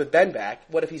our offense with Ben back.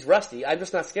 What if he's rusty? I'm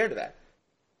just not scared of that.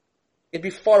 It'd be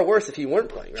far worse if he weren't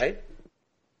playing, right?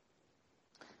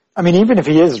 I mean, even if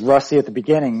he is rusty at the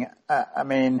beginning,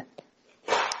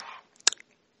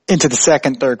 into the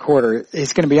second, third quarter,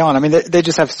 he's going to be on. I mean, they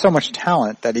just have so much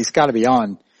talent that he's got to be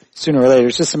on sooner or later.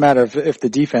 It's just a matter of if the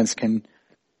defense can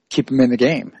keep him in the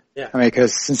game. Yeah. I mean,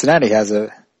 because Cincinnati has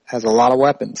a lot of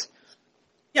weapons.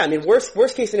 Yeah, I mean,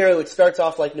 worst case scenario, it starts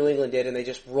off like New England did, and they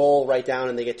just roll right down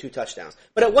and they get 2 touchdowns.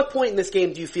 But at what point in this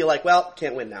game do you feel like, well,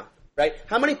 can't win now, right?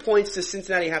 How many points does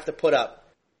Cincinnati have to put up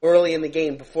early in the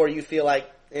game before you feel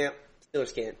like,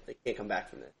 Steelers can't come back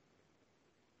from this?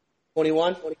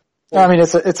 21? I mean,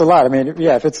 it's a lot. I mean,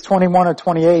 yeah, if it's 21 or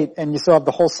 28 and you still have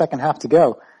the whole second half to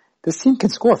go, this team can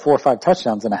score 4 or 5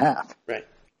 touchdowns in a half. Right.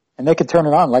 And they could turn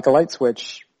it on like a light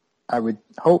switch, I would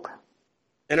hope.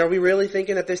 And are we really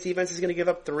thinking that this defense is going to give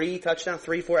up 3 touchdowns,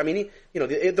 3, 4? I mean,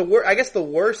 I guess the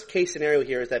worst case scenario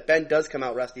here is that Ben does come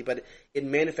out rusty, but it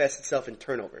manifests itself in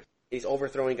turnovers. He's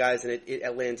overthrowing guys and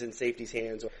it lands in safety's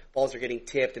hands, or balls are getting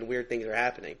tipped and weird things are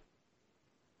happening.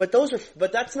 But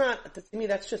that's not, to me,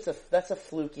 that's a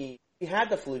fluky. We had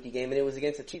the fluky game and it was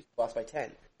against the Chiefs, lost by 10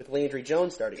 with Landry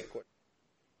Jones starting at quarterback.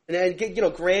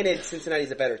 And granted,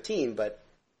 Cincinnati's a better team, but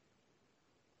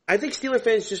I think Steeler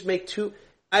fans just make too.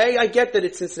 I get that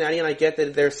it's Cincinnati, and I get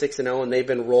that they're 6-0, and they've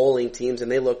been rolling teams, and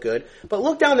they look good. But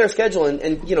look down their schedule,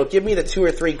 and give me the 2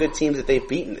 or 3 good teams that they've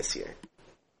beaten this year.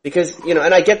 Because, and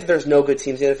I get that there's no good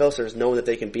teams in the NFL, so there's no one that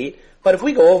they can beat. But if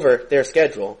we go over their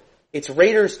schedule, it's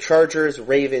Raiders, Chargers,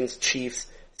 Ravens, Chiefs,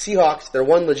 Seahawks, their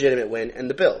one legitimate win, and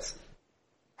the Bills.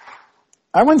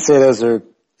 I wouldn't say those are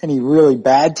any really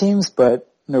bad teams, but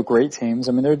no great teams.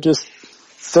 I mean, those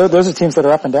are teams that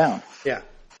are up and down. Yeah.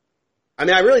 I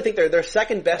mean, I really think they're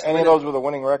second best. Any of those with a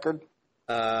winning record?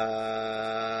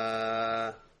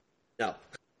 No.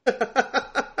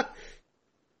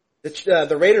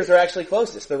 The Raiders are actually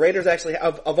closest. The Raiders actually,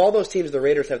 of all those teams, the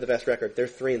Raiders have the best record. They're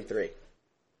 3-3.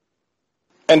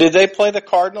 And did they play the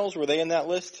Cardinals? Were they in that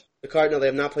list? They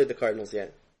have not played the Cardinals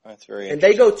yet. That's very And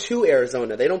they go to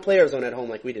Arizona. They don't play Arizona at home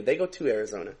like we did. They go to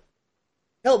Arizona.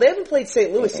 Hell, they haven't played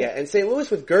St. Louis yet, and St.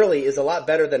 Louis with Gurley is a lot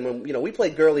better than when we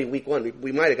played Gurley week 1.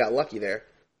 We might have got lucky there,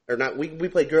 or not. We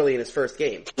played Gurley in his first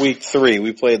game. Week 3,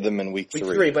 we played them in week 3.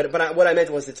 Week 3, but what I meant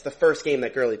was it's the first game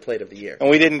that Gurley played of the year. And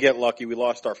we didn't get lucky. We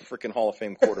lost our freaking Hall of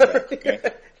Fame quarterback. Okay?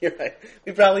 You're right.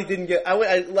 We probably didn't get.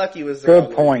 Lucky was the Good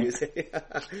wrong point.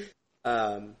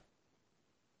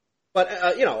 But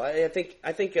I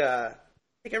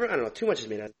think everyone, I don't know. Too much is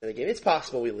made out of the game. It's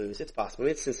possible we lose. It's possible. I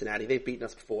mean, it's Cincinnati. They've beaten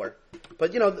us before.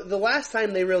 But the last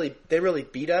time they really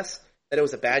beat us, that it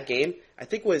was a bad game, I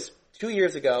think was 2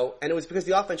 years ago, and it was because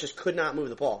the offense just could not move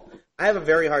the ball. I have a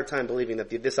very hard time believing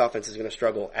that this offense is going to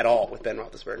struggle at all with Ben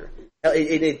Roethlisberger.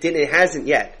 It hasn't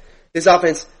yet. This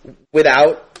offense,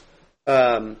 without,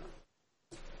 even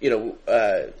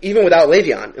without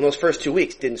Le'Veon in those first 2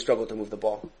 weeks, didn't struggle to move the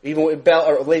ball. Even with Bell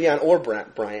or Le'Veon or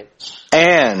Bryant.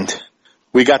 And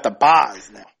we got the buys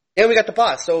now. And we got the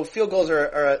boss. So field goals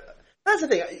are that's the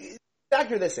thing.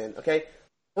 Factor this in, okay?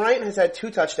 Bryant has had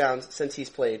 2 touchdowns since he's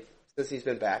been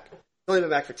back. He's only been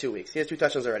back for 2 weeks. He has 2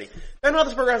 touchdowns already. Ben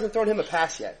Roethlisberger hasn't thrown him a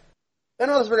pass yet. Ben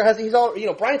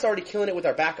Roethlisberger Bryant's already killing it with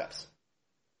our backups.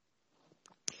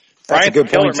 Brian's a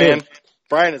killer, man.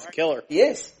 Brian is a killer. He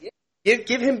is.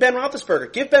 Give him Ben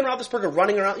Roethlisberger. Give Ben Roethlisberger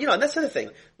running around. And that's the other thing.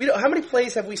 How many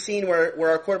plays have we seen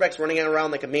where our quarterback's running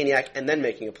around like a maniac and then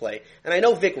making a play? And I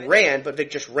know Vic ran, but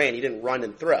Vic just ran. He didn't run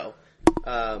and throw.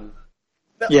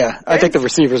 I think the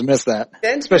receivers miss that,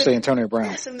 especially Antonio Brown.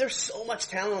 Yes, and there's so much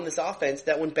talent on this offense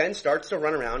that when Ben starts to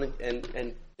run around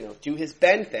and do his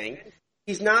Ben thing,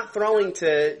 he's not throwing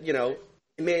to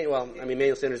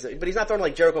Emmanuel Sanders, but he's not throwing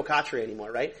like Jericho Cotchery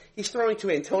anymore, right? He's throwing to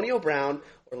Antonio Brown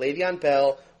or Le'Veon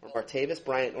Bell or Martavis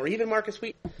Bryant or even Marcus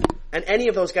Wheaton, and any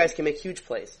of those guys can make huge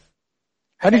plays.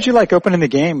 How did you like opening the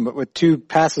game with 2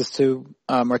 passes to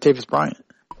Martavis Bryant?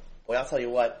 Boy, I'll tell you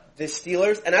what, the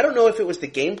Steelers, and I don't know if it was the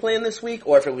game plan this week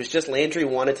or if it was just Landry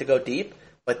wanted to go deep,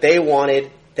 but they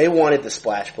wanted the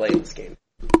splash play in this game.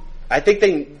 I think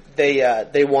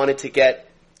they wanted to get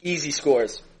easy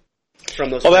scores from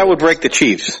those. Well, that would break the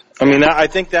Chiefs. I mean, I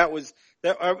think that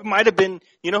might have been.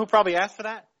 You know who probably asked for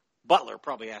that? Butler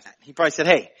probably asked that. He probably said,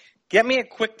 "Hey, get me a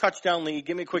quick touchdown lead.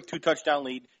 Give me a quick 2-touchdown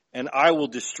lead, and I will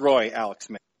destroy Alex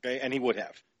Smith." Okay, and he would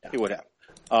have. Yeah. He would have.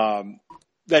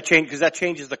 That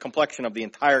changes the complexion of the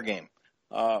entire game,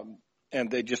 and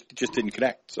they just didn't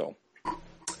connect. So.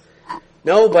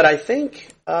 No, but I think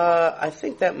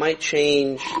that might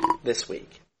change this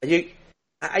week. I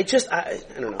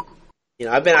don't know.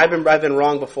 I've been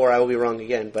wrong before. I will be wrong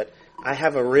again. But I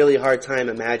have a really hard time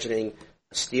imagining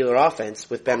a Steeler offense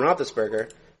with Ben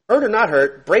Roethlisberger, hurt or not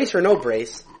hurt, brace or no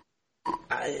brace.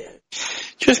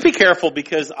 Just be careful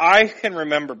because I can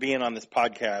remember being on this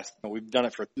podcast. We've done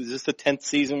it is this the 10th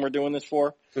season we're doing this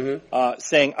for? Mm-hmm.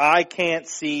 Saying I can't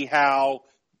see how,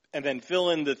 and then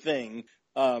fill in the thing.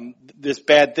 This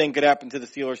bad thing could happen to the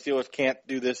Steelers. Steelers can't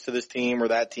do this to this team or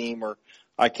that team, or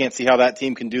I can't see how that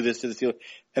team can do this to the Steelers.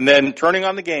 And then turning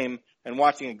on the game and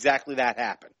watching exactly that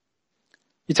happen.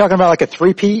 You talking about like a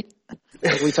three-peat?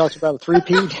 Like we talked about a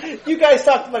three-peat? You guys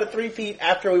talked about a three-peat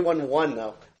after we won 1,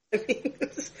 though. I mean,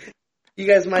 you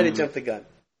guys might have jumped the gun.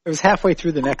 It was halfway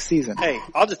through the next season. Hey,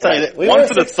 I'll just tell you that one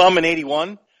for the thumb in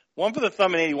 81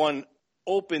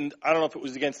 opened, I don't know if it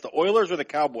was against the Oilers or the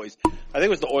Cowboys. I think it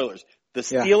was the Oilers. The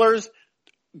Steelers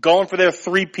going for their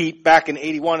three-peat back in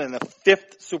 81 and the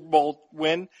 5th Super Bowl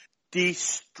win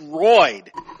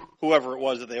destroyed whoever it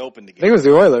was that they opened the game. I think it was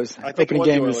the Oilers. I think opening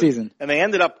game of the season. And they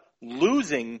ended up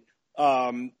losing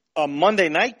a Monday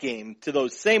night game to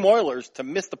those same Oilers to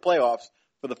miss the playoffs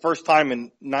for the first time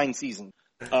in 9 seasons.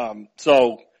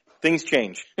 So things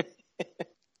change.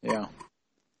 Yeah.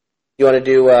 You want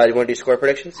to do score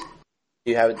predictions? Do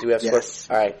we have yes. scores?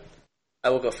 All right. I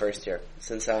will go first here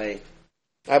since I've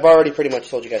already pretty much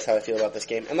told you guys how I feel about this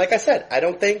game. And like I said, I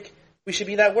don't think we should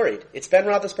be that worried. It's Ben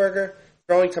Roethlisberger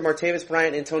throwing to Martavis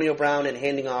Bryant, Antonio Brown, and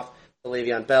handing off to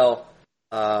Le'Veon Bell.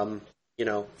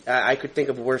 I could think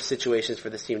of worse situations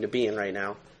for this team to be in right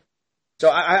now.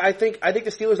 So I think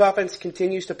the Steelers offense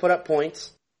continues to put up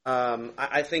points.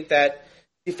 I think that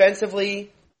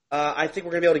defensively, I think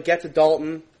we're going to be able to get to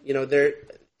Dalton.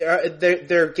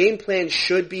 Their game plan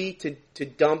should be to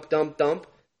dump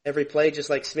every play just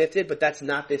like Smith did, but that's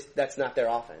not their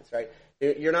offense, right?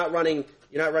 You're not running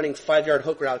 5-yard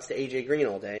hook routes to AJ Green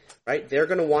all day, right? They're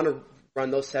going to want to run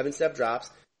those 7-step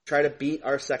drops, try to beat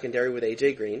our secondary with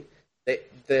AJ Green.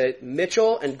 The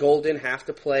Mitchell and Golden have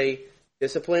to play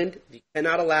disciplined. You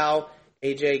cannot allow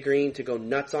AJ Green to go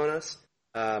nuts on us.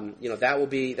 That will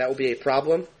be a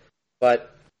problem.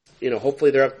 But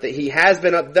hopefully they're up. He has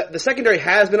been up. The secondary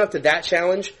has been up to that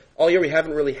challenge all year. We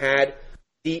haven't really had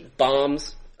deep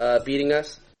bombs beating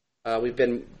us. We've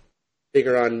been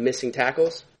bigger on missing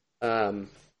tackles.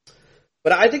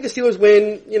 But I think the Steelers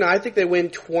win. I think they win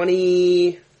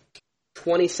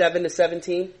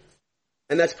 27-17,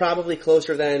 and that's probably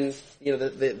closer than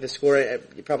the score.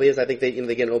 It probably is. I think they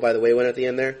get an by the way win at the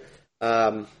end there.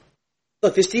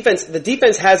 Look, the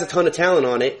defense has a ton of talent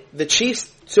on it. The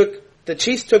Chiefs took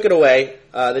it away.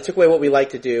 They took away what we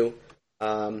like to do.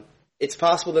 It's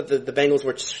possible that the Bengals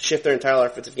would shift their entire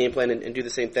offensive game plan and do the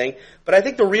same thing. But I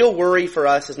think the real worry for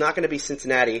us is not going to be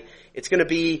Cincinnati. It's going to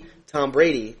be Tom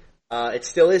Brady. It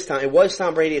still is Tom. It was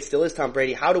Tom Brady. It still is Tom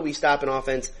Brady. How do we stop an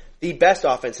offense, the best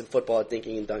offense in football at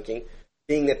dinking and dunking,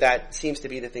 being that seems to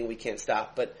be the thing we can't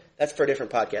stop? But that's for a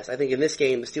different podcast. I think in this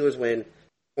game, the Steelers win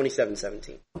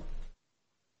 27-17.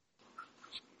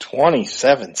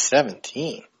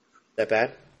 27-17. That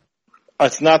bad?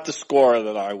 That's not the score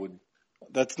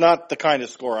that's not the kind of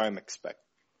score I'm expecting.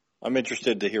 I'm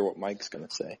interested to hear what Mike's going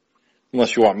to say.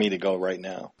 Unless you want me to go right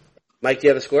now. Mike, do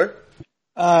you have a score?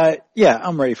 Yeah,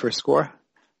 I'm ready for a score.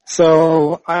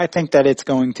 So I think that it's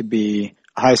going to be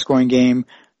a high scoring game.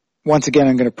 Once again,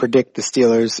 I'm going to predict the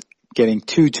Steelers getting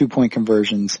 2 2-point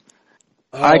conversions.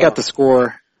 Oh. I got the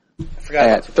score I forgot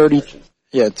at 30.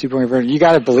 Yeah, 2-point conversion. You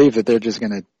got to believe that they're just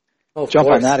going to jump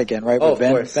on that again, right? With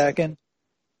Ben back in.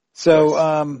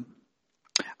 So,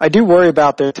 I do worry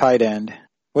about their tight end.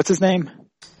 What's his name?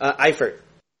 Eifert.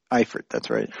 Eifert, that's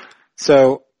right.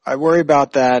 So I worry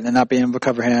about that and not being able to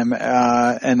cover him.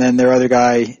 And then their other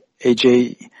guy,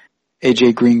 AJ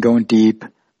Green going deep.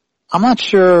 I'm not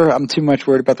sure I'm too much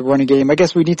worried about the running game. I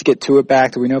guess we need to get Tua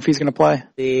back. Do we know if he's going to play?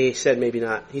 He said maybe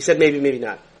not. He said maybe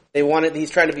not. He's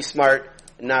trying to be smart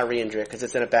and not re-injure it because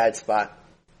it's in a bad spot.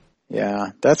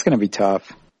 Yeah, that's going to be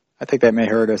tough. I think that may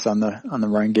hurt us on the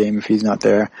run game if he's not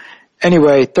there.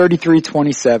 Anyway,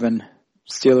 33-27,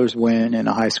 Steelers win in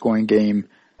a high-scoring game.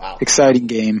 Wow. Exciting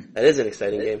game. That is an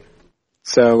exciting game.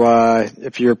 So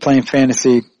if you're playing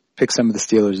fantasy, pick some of the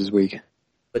Steelers this week.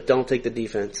 But don't take the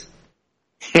defense.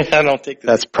 I don't think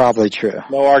that's probably true.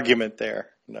 No argument there.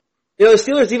 No. The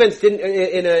Steelers defense didn't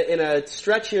in a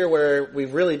stretch here where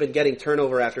we've really been getting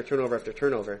turnover after turnover after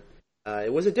turnover.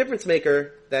 It was a difference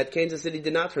maker that Kansas City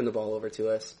did not turn the ball over to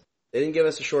us. They didn't give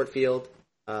us a short field.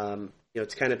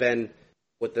 It's kind of been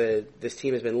what this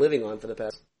team has been living on for the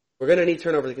past. We're going to need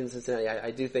turnovers against Cincinnati.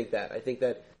 I do think that. I think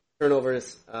that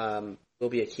turnovers will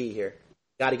be a key here.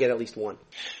 Got to get at least one.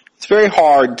 It's very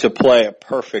hard to play a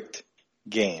perfect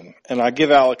game, and I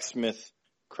give Alex Smith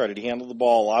credit. He handled the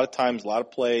ball a lot of times, a lot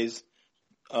of plays,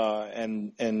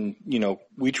 and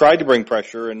we tried to bring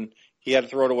pressure, and he had to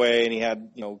throw it away, and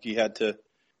he had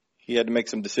to make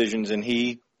some decisions, and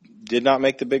he did not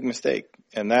make the big mistake,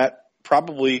 and that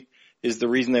probably is the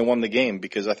reason they won the game,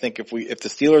 because I think if the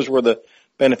Steelers were the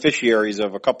beneficiaries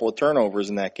of a couple of turnovers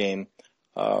in that game,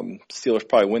 Steelers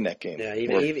probably win that game. Yeah,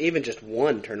 even just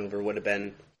one turnover would have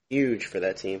been huge for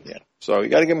that team. Yeah, so you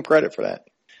got to give them credit for that.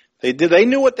 They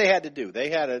knew what they had to do. They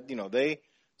had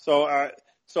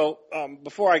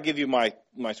before I give you my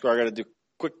score, I got to do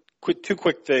two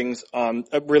quick things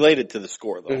related to the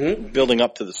score, though. Building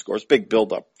up to the score. It's a big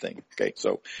build-up thing. Okay,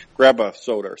 so grab a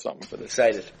soda or something for this.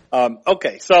 Excited.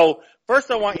 Okay, so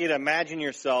first I want you to imagine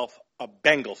yourself a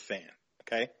Bengals fan,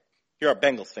 okay? You're a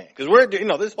Bengals fan. Because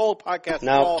this whole podcast is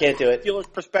all can't do it.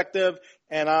 Steelers perspective,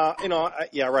 and,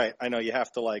 yeah, right. I know you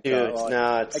have to, like, dude,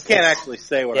 I can't actually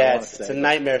say what I want to say. It's a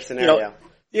nightmare scenario.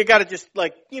 You got to just,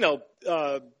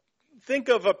 think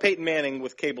of a Peyton Manning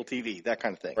with cable TV, that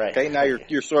kind of thing. Right. Okay, now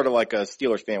you're sort of like a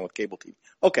Steelers fan with cable TV.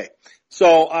 Okay,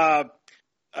 so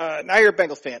now you're a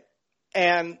Bengals fan,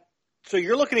 and so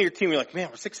you're looking at your team. You're like, man,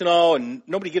 we're 6-0, and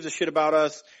nobody gives a shit about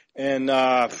us, and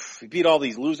we beat all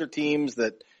these loser teams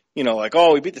that we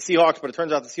beat the Seahawks, but it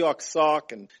turns out the Seahawks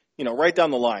suck, and right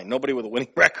down the line, nobody with a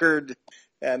winning record,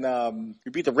 and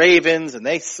we beat the Ravens, and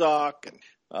they suck, and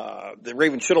the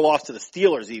Ravens should have lost to the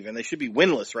Steelers even. They should be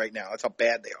winless right now. That's how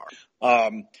bad they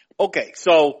are. Okay,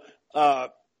 so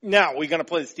now we're going to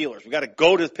play the Steelers. We got to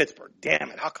go to Pittsburgh. Damn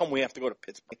it. How come we have to go to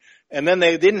Pittsburgh? And then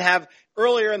they didn't have,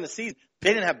 earlier in the season,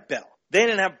 they didn't have Bell. They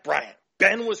didn't have Bryant.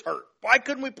 Ben was hurt. Why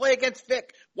couldn't we play against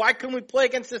Vic? Why couldn't we play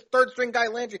against this third-string guy,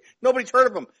 Landry? Nobody's heard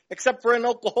of him except for in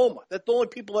Oklahoma. That's the only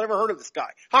people that ever heard of this guy.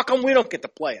 How come we don't get to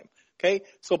play him? Okay,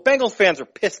 so Bengals fans are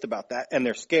pissed about that, and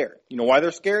they're scared. You know why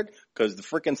they're scared? Because the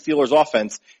freaking Steelers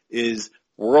offense is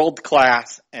world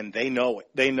class, and they know it.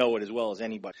 They know it as well as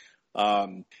anybody.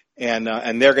 And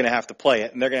they're going to have to play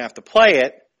it, and they're going to have to play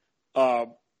it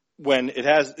when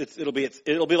it'll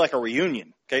be like a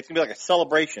reunion. Okay, it's going to be like a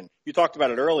celebration. You talked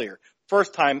about it earlier.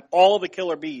 first time all of the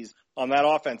killer bees on that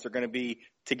offense are going to be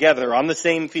together on the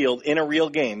same field in a real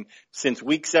game since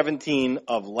week 17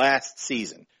 of last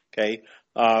season. Okay.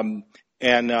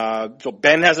 So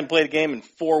Ben hasn't played a game in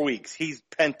 4 weeks. He's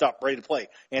pent up, ready to play.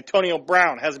 Antonio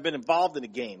Brown hasn't been involved in a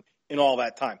game in all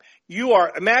that time.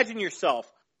 Imagine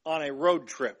yourself on a road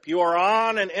trip. You are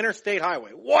on an interstate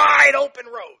highway, wide open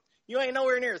road. You ain't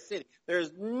nowhere near a city.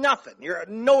 There's nothing. You're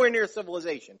nowhere near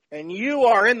civilization. And you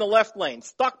are in the left lane,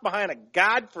 stuck behind a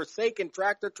godforsaken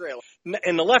tractor trailer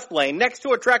in the left lane, next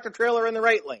to a tractor trailer in the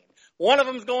right lane. One of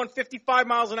them's going 55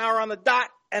 miles an hour on the dot,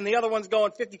 and the other one's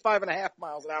going 55 and a half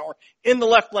miles an hour in the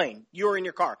left lane. You're in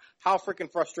your car. How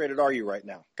freaking frustrated are you right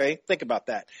now? Okay? Think about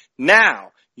that.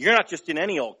 Now, you're not just in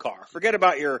any old car. Forget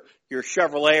about your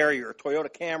Chevrolet or your Toyota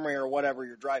Camry or whatever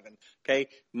you're driving. Okay?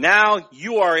 Now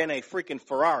you are in a freaking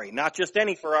Ferrari. Not just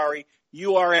any Ferrari.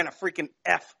 You are in a freaking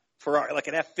Ferrari, like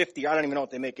an F50. I don't even know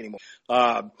what they make anymore.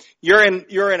 You're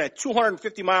in a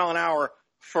 250 mile an hour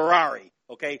Ferrari.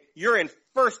 Okay? You're in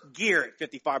first gear at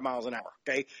 55 miles an hour.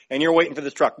 Okay? And you're waiting for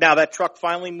this truck. Now that truck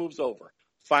finally moves over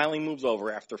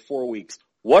after 4 weeks.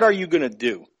 What are you going to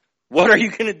do? What are you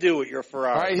going to do with your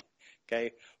Ferrari?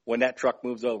 Okay? When that truck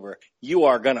moves over, you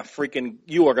are going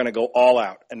to go all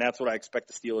out. And that's what I expect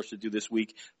the Steelers to do this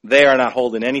week. They are not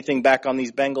holding anything back on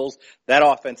these Bengals. That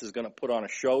offense is going to put on a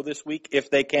show this week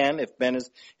if they can, if Ben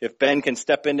can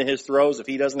step into his throws, if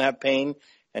he doesn't have pain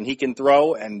and he can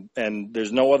throw and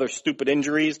there's no other stupid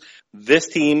injuries. This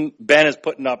team, Ben is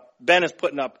putting up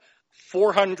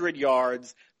 400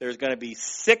 yards. There's going to be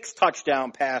 6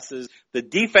 touchdown passes. The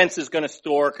defense is going to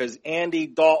store because Andy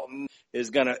Dalton he's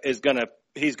going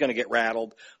to get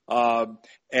rattled.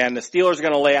 And the Steelers are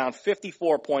going to lay out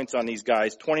 54 points on these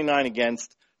guys, 29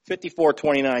 against,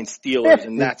 54-29 Steelers, 54.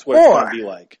 And that's what it's going to be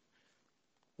like.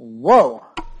 Whoa.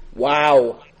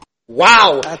 Wow.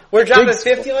 We're dropping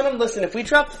 50 on them. Listen, if we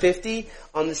drop 50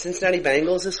 on the Cincinnati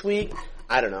Bengals this week,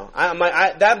 I don't know.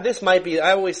 This might be.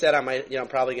 I always said I might,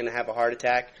 probably going to have a heart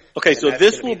attack. Okay, so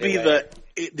this will be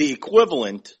the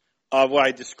equivalent of what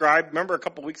I described. Remember a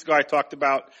couple weeks ago I talked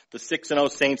about the 6-0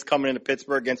 Saints coming into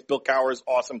Pittsburgh against Bill Cowher's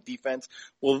awesome defense.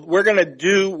 Well, we're going to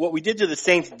do what we did to the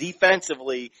Saints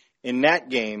defensively in that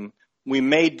game. We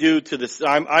may do to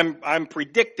the. I'm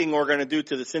predicting we're going to do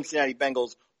to the Cincinnati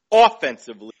Bengals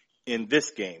offensively in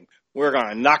this game. We're going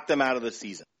to knock them out of the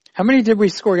season. How many did we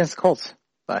score against the Colts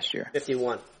last year?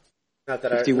 51. Not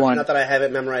that I have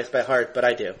it memorized by heart, but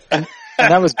I do. And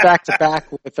that was back-to-back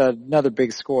with another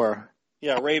big score.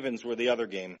 Yeah, Ravens were the other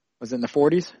game. Was it in the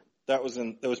 40s?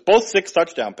 It was both 6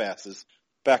 touchdown passes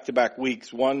back-to-back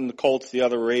weeks. One the Colts, the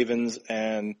other Ravens,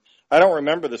 and I don't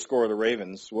remember the score of the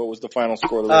Ravens. What was the final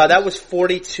score of the Ravens? That was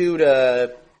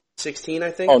 42-16, I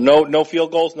think. Oh, no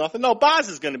field goals, nothing? No, Boz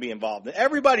is going to be involved.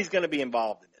 Everybody's going to be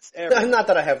involved in this. Not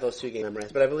that I have those 2 games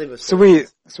memorized, but I believe it was. So we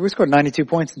scored 92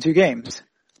 points in 2 games.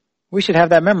 We should have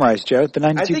that memorized, Joe. The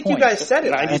 92 points. I think you guys said it.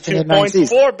 92 points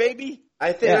before, baby.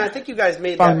 I think you guys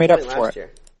made that point last year.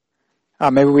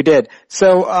 Maybe we did.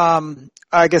 So,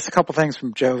 I guess a couple things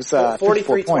from Joe's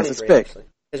 44 points. It's big. Because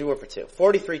we went for 2.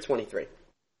 43-23.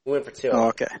 We went for 2. Oh,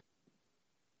 okay.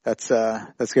 That's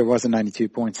good. It wasn't 92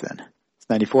 points then. It's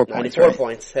 94 points, 94 right?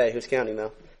 points. Hey, who's counting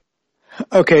though?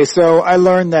 Okay, so I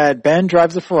learned that Ben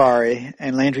drives a Ferrari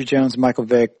and Landry Jones and Michael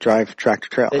Vick drive tractor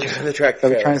trailers. They drive the tractor trailers.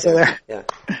 What are you trying to say there? Yeah.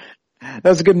 That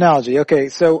was a good analogy. Okay,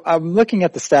 so I'm looking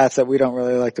at the stats that we don't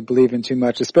really like to believe in too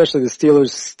much, especially the Steelers'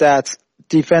 stats,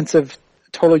 defensive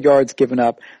total yards given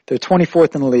up. They're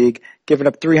 24th in the league, giving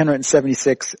up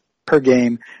 376 per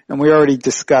game, and we already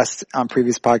discussed on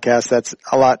previous podcasts that's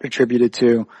a lot attributed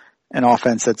to an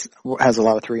offense that has a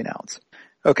lot of 3-and-outs.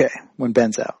 Okay, when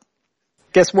Ben's out.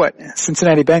 Guess what?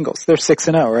 Cincinnati Bengals, they're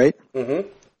 6-0, right? Mm-hmm.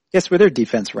 Guess where their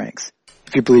defense ranks,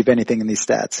 if you believe anything in these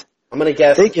stats. I'm gonna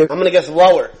guess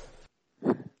lower.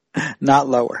 Not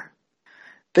lower.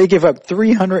 They give up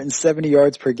 370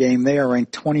 yards per game. They are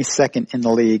ranked 22nd in the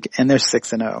league, and they're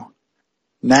 6-0.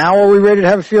 Now are we ready to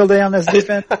have a field day on this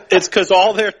defense? It's because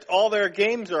all their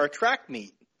games are a track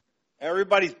meet.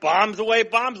 Everybody's bombs away.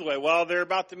 Well, they're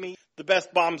about to meet the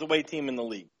best bombs away team in the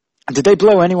league. Did they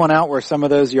blow anyone out where some of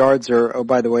those yards are, oh,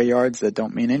 by the way, yards that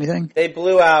don't mean anything? They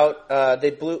blew out,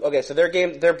 okay, so their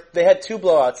game, they had 2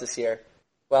 blowouts this year.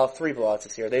 Well, 3 blowouts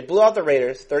this year. They blew out the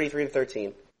Raiders,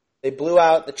 33-13. They blew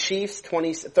out the Chiefs,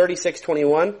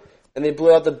 36-21, and they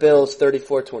blew out the Bills,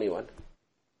 34-21.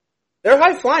 They're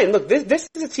high flying. Look, this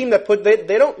is a team that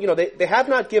they have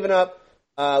not given up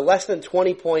less than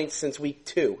 20 points since week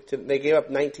 2. They gave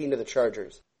up 19 to the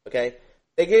Chargers. Okay,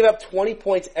 they gave up 20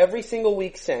 points every single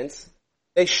week since.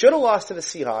 They should have lost to the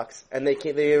Seahawks, and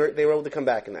they were able to come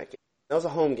back in that game. That was a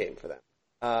home game for them.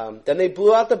 Then they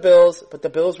blew out the Bills, but the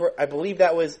Bills were, I believe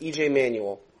that was E.J.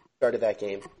 Manuel started that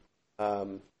game,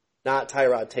 not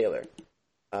Tyrod Taylor.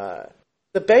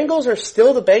 The Bengals are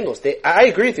still the Bengals. I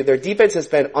agree with you. Their defense has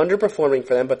been underperforming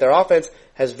for them, but their offense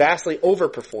has vastly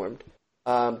overperformed.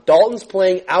 Dalton's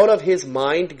playing out of his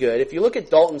mind good. If you look at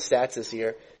Dalton's stats this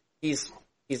year, he's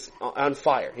on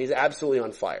fire. He's absolutely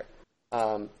on fire.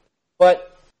 But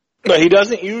he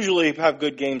doesn't usually have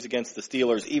good games against the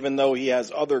Steelers, even though he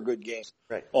has other good games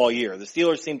all year. The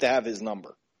Steelers seem to have his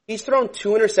number. He's thrown 2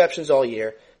 interceptions all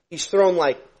year. He's thrown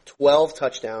like 12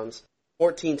 touchdowns,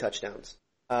 14 touchdowns.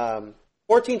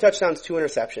 14 touchdowns, 2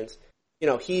 interceptions. You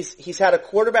know, he's had a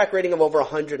quarterback rating of over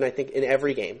 100, I think, in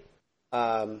every game.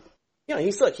 You know,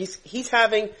 he's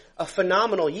having a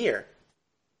phenomenal year.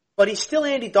 But he's still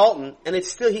Andy Dalton, and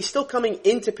he's still coming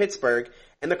into Pittsburgh,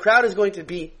 and the crowd is going to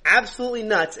be absolutely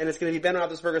nuts, and it's going to be Ben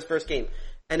Roethlisberger's first game.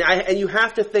 And you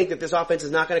have to think that this offense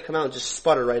is not going to come out and just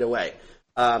sputter right away.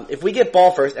 If we get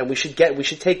ball first, and we should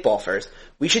take ball first,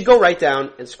 we should go right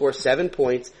down and score 7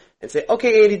 points and say,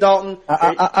 okay, Andy Dalton.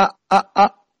 Oh,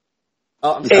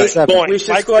 I'm sorry. 8 points. We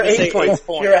should score 8 points.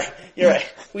 You're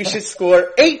right. We should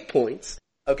score 8 points.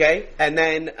 Okay, and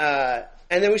then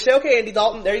we say, okay, Andy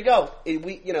Dalton, there you go.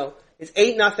 It's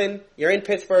 8-0. You're in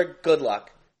Pittsburgh. Good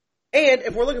luck. And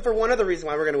if we're looking for one other reason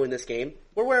why we're going to win this game,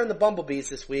 we're wearing the Bumblebees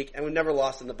this week, and we've never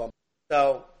lost in the Bumblebee.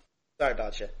 So, sorry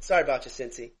about you,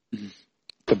 Cincy.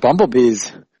 The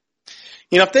Bumblebees.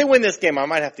 You know, if they win this game, I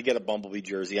might have to get a Bumblebee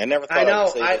jersey. I never thought I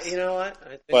would say this. You know what?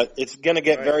 But it's going to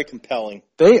get very compelling.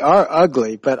 They are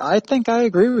ugly, but I think I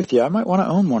agree with you. I might want to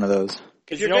own one of those.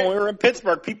 Because, when we were in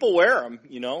Pittsburgh, people wear them,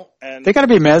 and they got to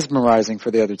be mesmerizing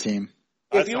for the other team.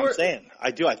 That's what I'm saying.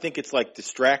 I do. I think it's like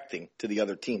distracting to the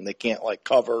other team. They can't like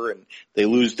cover and they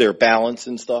lose their balance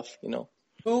and stuff,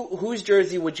 Whose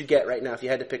jersey would you get right now if you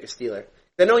had to pick a Steeler?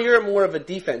 I know you're more of a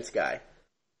defense guy.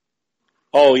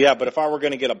 Oh, yeah, but if I were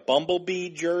going to get a Bumblebee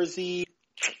jersey,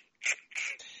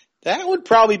 that would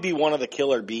probably be one of the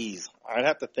Killer Bees. I'd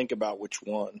have to think about which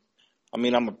one. I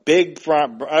mean, I'm a big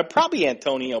probably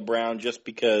Antonio Brown just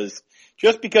because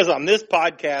on this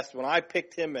podcast when I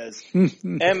picked him as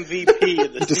MVP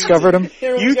of the discovered him.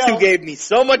 You two gave me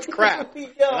so much crap,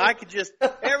 and I could just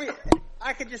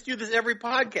do this every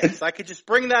podcast. I could just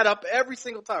bring that up every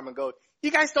single time and go,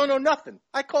 "You guys don't know nothing.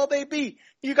 I called AB.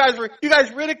 You guys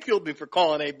ridiculed me for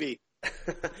calling AB."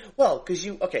 Well, because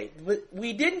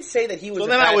we didn't say that he was. So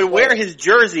then I would wear his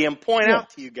jersey and point out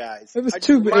to you guys. It was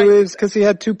because he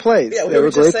had 2 plays. Yeah, they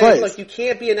were just great plays. Look, you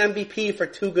can't be an MVP for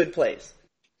 2 good plays.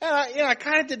 I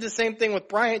kind of did the same thing with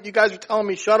Bryant. You guys were telling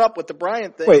me shut up with the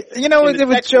Bryant thing. Wait,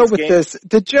 with Joe with this.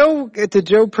 Did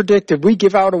Joe predict? Did we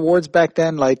give out awards back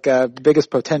then, like biggest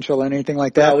potential or anything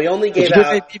like that? No, we only gave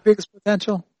out biggest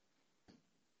potential.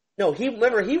 No, he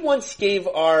once gave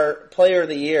our Player of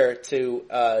the Year to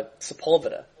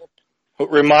Sepulveda.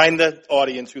 Remind the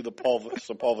audience who the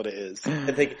Sepulveda is.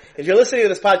 If you're listening to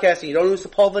this podcast and you don't know who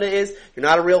Sepulveda is, you're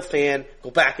not a real fan. Go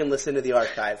back and listen to the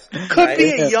archives. Could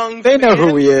be a young. They know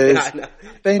who he is. Yeah,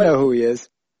 they know who he is.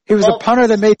 He was a punter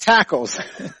that made tackles,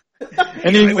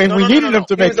 and we needed him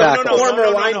to make tackles. Former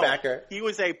linebacker. He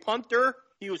was a punter.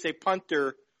 He was a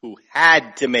punter who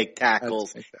had to make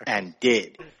tackles and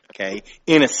did. Okay,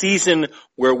 in a season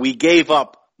where we gave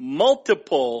up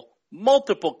multiple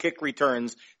kick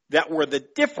returns that were the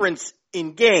difference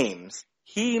in games,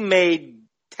 he made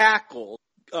tackles,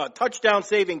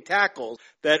 touchdown-saving tackles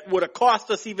that would have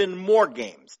cost us even more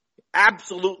games.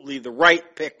 Absolutely the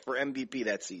right pick for MVP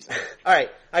that season. All right,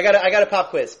 I got a pop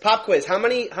quiz. Pop quiz. How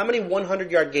many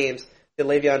 100-yard games did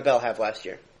Le'Veon Bell have last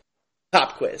year?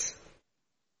 Pop quiz.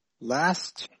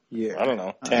 Last year, I don't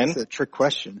know. 10. That's a trick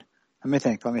question. Let me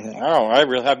think. Oh, I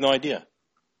really have no idea.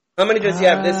 How many does he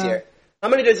have this year? How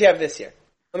many does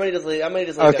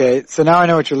Le'Veon? Okay, so now I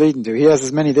know what you're leading to. He has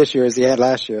as many this year as he had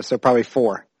last year, so probably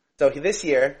 4. So this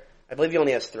year, I believe he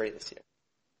only has 3 this year.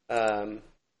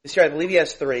 This year, I believe he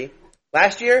has 3.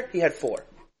 Last year, he had 4.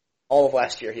 All of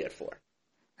last year, he had 4.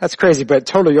 That's crazy, but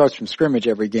total yards from scrimmage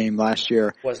every game last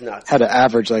year was nuts. Had an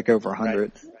average like over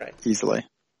 100 right. Easily.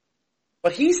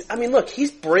 But he's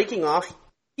breaking off.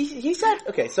 He's had,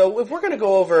 okay, so if we're going to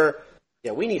go over,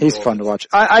 we need. He's fun to watch.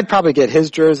 I'd probably get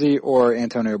his jersey or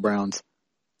Antonio Brown's.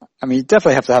 I mean, you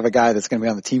definitely have to have a guy that's going to be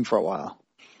on the team for a while.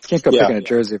 You can't go picking a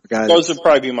jersey of a guy. Those would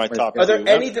probably be my top. Are there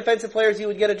any defensive players you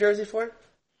would get a jersey for?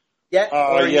 Or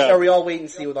are we all wait and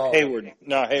see with all Hayward?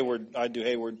 No, Hayward. I'd do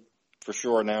Hayward for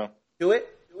sure now. Do it?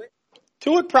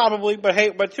 Tuitt probably, but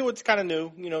Tuitt's kind of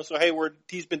new, so Hayward,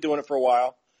 he's been doing it for a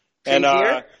while. And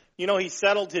he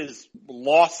settled his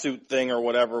lawsuit thing or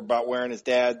whatever about wearing his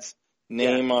dad's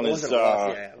name on his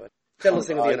settled thing with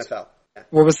the NFL.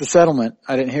 What was the settlement?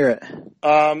 I didn't hear it.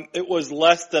 It was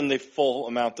less than the full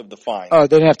amount of the fine. Oh,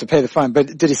 they didn't have to pay the fine, but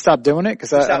did he stop doing it?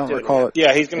 Because I don't recall it.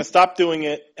 Yeah, he's going to stop doing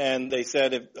it, and they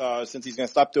said since he's going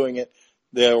to stop doing it,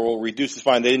 they will reduce his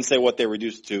fine. They didn't say what they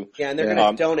reduced to. Yeah, and they're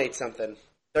going to donate something.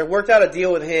 They worked out a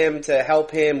deal with him to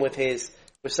help him with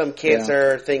some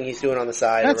cancer thing he's doing on the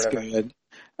side. That's or whatever. Good.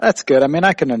 That's good. I mean,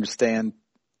 I can understand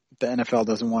the NFL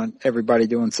doesn't want everybody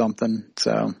doing something,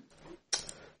 so.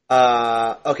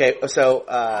 Okay, so,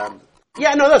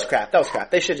 yeah, no, that was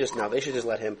crap. They should just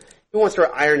let him. He wants to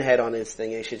throw Iron Head on his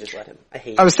thing, they should just let him.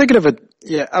 I was thinking of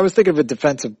a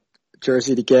defensive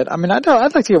jersey to get. I mean, I'd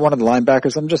like to get one of the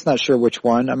linebackers. I'm just not sure which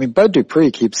one. I mean, Bud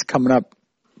Dupree keeps coming up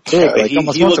big,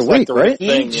 almost once a week, right?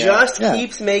 He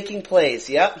keeps making plays.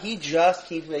 Yep, he just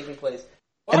keeps making plays.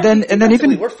 And then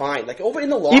even we're fine. Like over in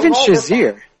the long even haul,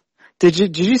 Shazier.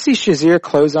 Did you see Shazier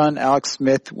close on Alex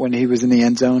Smith when he was in the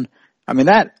end zone? I mean,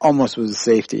 that almost was a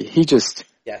safety.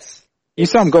 Yes. You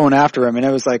saw him going after him, and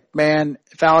it was like, man,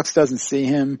 if Alex doesn't see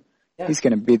him, he's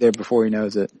going to be there before he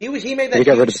knows it. He made that. He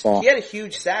got rid of the ball. He had a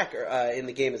huge sack in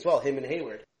the game as well. Him and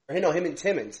Hayward, him and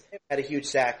Timmons had a huge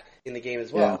sack in the game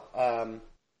as well.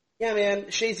 Yeah, man,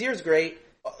 Shazier's great.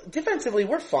 Defensively,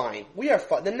 we're fine. We are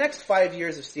fine. The next 5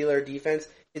 years of Steeler defense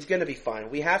is going to be fine.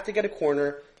 We have to get a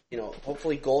corner.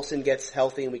 Hopefully Golson gets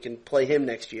healthy and we can play him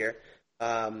next year.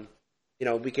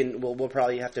 We'll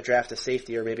probably have to draft a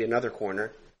safety or maybe another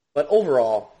corner. But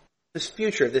overall, this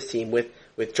future of this team with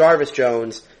Jarvis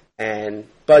Jones and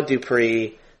Bud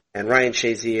Dupree and Ryan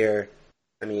Shazier,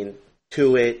 I mean,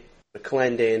 Tuitt,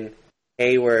 McClendon,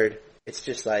 Hayward, it's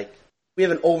just like we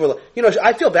have an overload.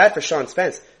 I feel bad for Sean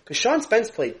Spence because Sean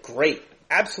Spence played great,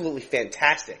 absolutely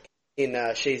fantastic in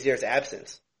Shazier's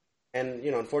absence. And,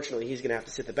 unfortunately, he's going to have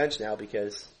to sit the bench now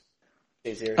because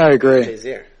Shazier. I agree.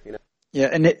 Shazier, Yeah,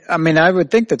 and I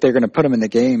would think that they're going to put him in the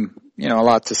game, a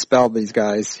lot to spell these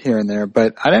guys here and there.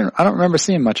 But I don't remember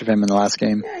seeing much of him in the last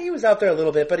game. Yeah, he was out there a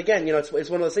little bit, but again, it's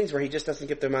one of those things where he just doesn't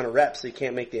get the amount of reps, so he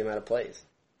can't make the amount of plays.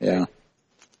 Yeah,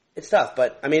 it's tough,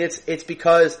 but I mean, it's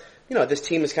because this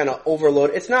team is kind of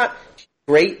overloaded. It's not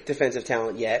great defensive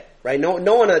talent yet, right? No one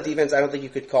on the defense I don't think you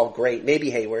could call great. Maybe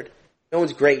Hayward. No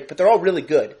one's great, but they're all really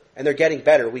good, and they're getting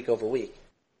better week over week.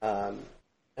 And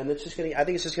it's just I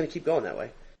think it's just going to keep going that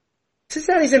way.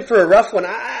 Cincinnati's in for a rough one.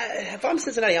 If I'm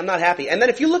Cincinnati, I'm not happy. And then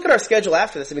if you look at our schedule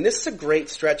after this, I mean, this is a great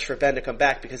stretch for Ben to come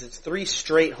back because it's 3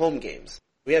 straight home games.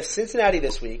 We have Cincinnati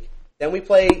this week, then we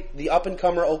play the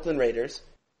up-and-comer Oakland Raiders,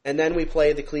 and then we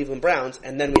play the Cleveland Browns,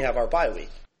 and then we have our bye week.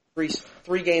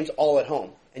 Three games all at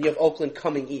home, and you have Oakland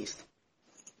coming east.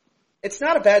 It's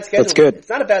not a bad schedule. That's good. It's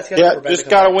not a bad schedule for Ben to come back. Just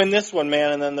got to win this one,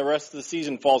 man, and then the rest of the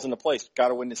season falls into place. Got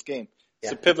to win this game.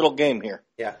 It's a pivotal game here.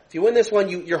 Yeah. If you win this one,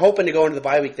 you're hoping to go into the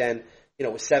bye week then,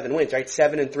 with 7 wins, right?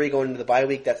 7-3 going into the bye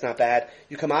week, that's not bad.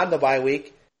 You come out of the bye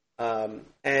week, and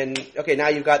now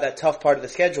you've got that tough part of the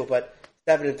schedule, but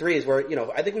 7-3 is where,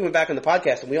 I think we went back on the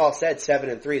podcast and we all said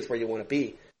 7-3 is where you want to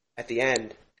be at the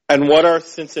end. And what are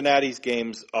Cincinnati's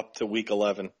games up to week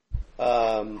 11?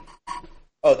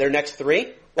 Their next 3?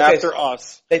 Okay, after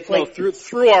us. They play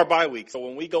through our bye week. So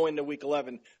when we go into week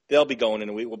 11, they'll be going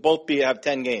into week. We'll both have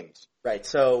 10 games. Right.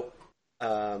 So,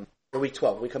 for week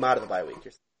 12, we come out of the bye week.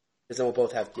 Because then we'll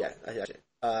both have,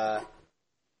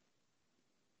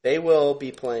 they will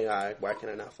be playing, why can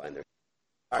I not find their,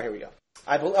 all right, here we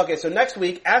go. So next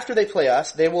week, after they play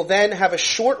us, they will then have a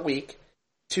short week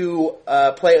to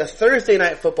play a Thursday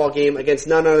night football game against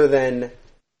none other than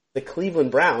the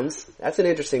Cleveland Browns. That's an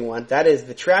interesting one. That is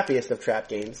the trappiest of trap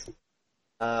games.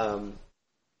 Then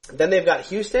they've got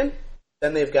Houston.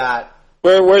 Then they've got...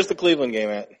 Where's the Cleveland game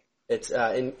at? It's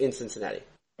in Cincinnati.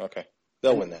 Okay.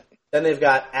 They'll win that. Then they've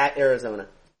got at Arizona.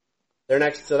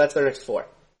 So that's their next 4.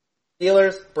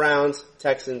 Steelers, Browns,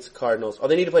 Texans, Cardinals. Oh,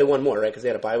 they need to play one more, right? Because they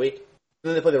had a bye week. And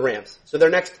then they play the Rams. So we're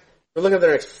looking at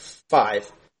their next 5.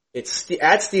 It's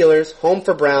at Steelers, home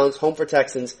for Browns, home for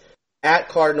Texans, at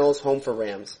Cardinals, home for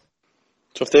Rams.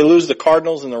 So if they lose the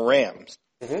Cardinals and the Rams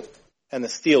and the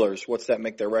Steelers, what's that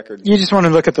make their record? You just want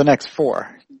to look at the next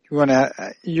 4.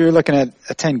 You're looking at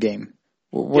a 10 game.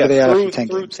 What are they at after 10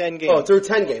 through games? 10 games. Oh, through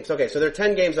 10 games. Okay, so their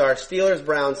 10 games are Steelers,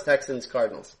 Browns, Texans,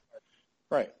 Cardinals.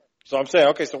 Right. So I'm saying,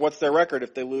 okay, so what's their record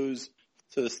if they lose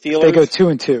to the Steelers? They go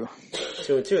 2-2.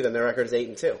 2-2, then their record is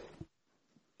 8-2.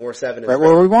 Or 7-3. Right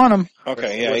where we want them.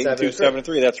 Okay, yeah, 8-2,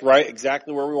 7-3. That's right,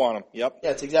 exactly where we want them. Yep. Yeah,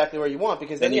 it's exactly where you want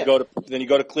because then you go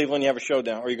to Cleveland, you have a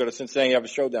showdown, or you go to Cincinnati, you have a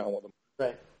showdown with them.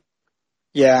 Right.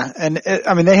 Yeah, and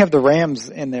they have the Rams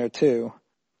in there too.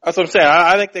 That's what I'm saying.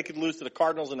 I think they could lose to the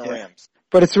Cardinals and the Rams.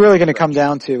 But it's really going to come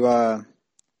down to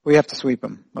we have to sweep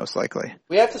them most likely.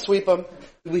 We have to sweep them.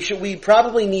 We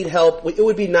probably need help. It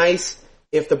would be nice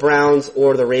if the Browns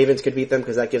or the Ravens could beat them,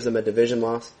 because that gives them a division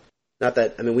loss. Not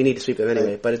that, I mean, we need to sweep them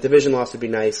anyway, but a division loss would be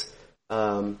nice.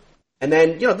 And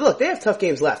then, look, they have tough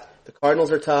games left. The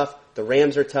Cardinals are tough. The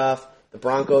Rams are tough. The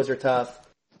Broncos are tough.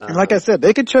 And like I said,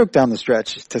 they could choke down the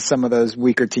stretch to some of those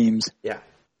weaker teams. Yeah.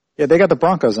 Yeah, they got the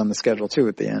Broncos on the schedule too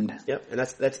at the end. Yep, and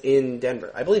that's in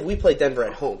Denver. I believe we played Denver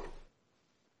at home.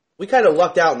 We kind of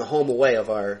lucked out in the home away of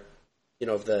our,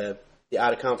 of the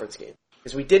out of conference game,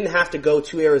 because we didn't have to go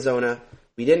to Arizona.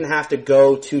 We didn't have to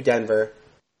go to Denver.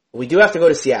 We do have to go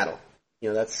to Seattle.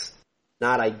 That's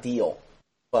not ideal.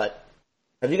 But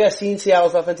have you guys seen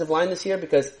Seattle's offensive line this year?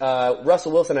 Because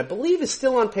Russell Wilson, I believe, is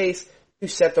still on pace to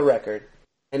set the record.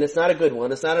 And it's not a good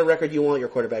one. It's not a record you want your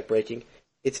quarterback breaking.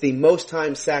 It's the most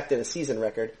times sacked in a season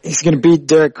record. He's going to beat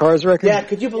Derek Carr's record? Yeah,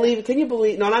 can you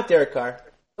believe? No, not Derek Carr.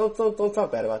 Don't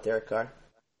talk bad about Derek Carr.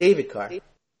 David Carr.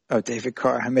 Oh, David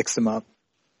Carr. I mixed them up.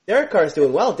 Derek Carr's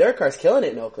doing well. Derek Carr's killing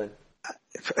it in Oakland.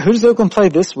 Who does Oakland play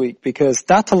this week? Because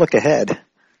not to look ahead,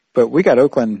 but we got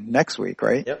Oakland next week,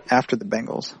 right? Yep. After the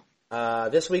Bengals.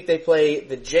 This week they play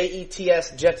the Jets,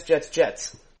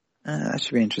 Jets. That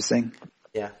should be interesting.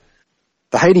 Yeah.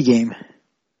 The Heidi game.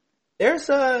 There's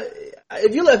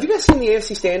have you guys seen the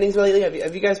AFC standings lately?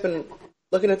 Have you guys been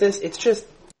looking at this? It's just,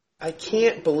 I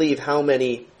can't believe how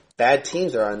many bad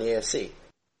teams there are in the AFC.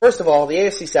 First of all, the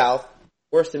AFC South,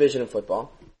 worst division in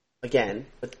football, again,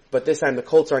 but this time the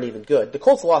Colts aren't even good. The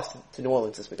Colts lost to New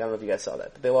Orleans this week. I don't know if you guys saw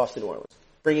that, but they lost to New Orleans,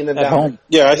 bringing them at down. Home.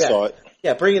 Yeah, I saw it.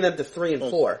 Yeah, bringing them to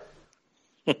 3-4.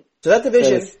 So that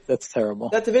division, that's terrible.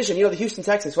 That division, the Houston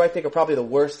Texans, who I think are probably the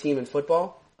worst team in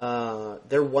football,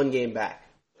 they're one game back.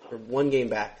 They're one game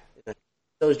back.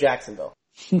 So is Jacksonville.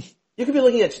 You could be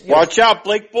looking at... Watch out,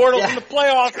 Blake Bortles in the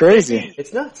playoffs. It's crazy.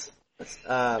 It's nuts.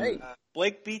 Hey,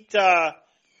 Blake beat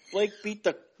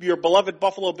your beloved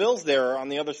Buffalo Bills there on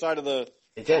the other side of the...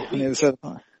 They did.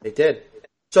 They did.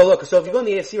 So look, if you go in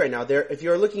the AFC right now, if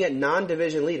you're looking at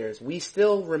non-division leaders, we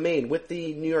still remain with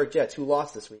the New York Jets, who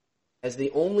lost this week, as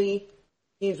the only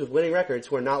teams with winning records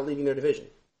who are not leaving their division.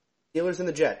 Steelers and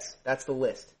the Jets. That's the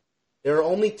list. There are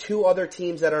only two other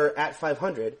teams that are at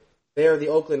 500. They are the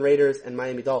Oakland Raiders and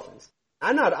Miami Dolphins.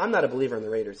 I'm not a believer in the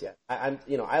Raiders yet.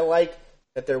 I like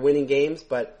that they're winning games,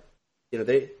 but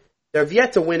they've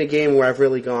yet to win a game where I've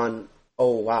really gone,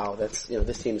 oh wow, that's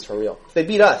this team's for real. If they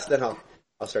beat us, then I'll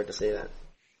start to say that.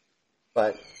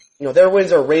 But their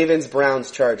wins are Ravens,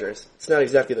 Browns, Chargers. It's not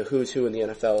exactly the who's who in the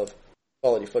NFL of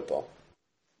quality football.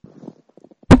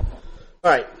 All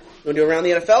right, you want to do around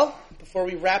the NFL before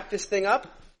we wrap this thing up?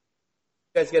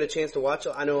 You guys get a chance to watch?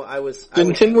 I know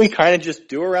Didn't we kind of just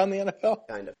do around the NFL?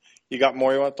 Kind of. You got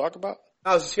more you want to talk about?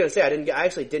 I was just going to say I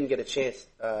actually didn't get a chance.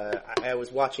 I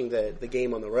was watching the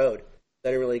game on the road.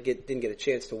 I didn't get a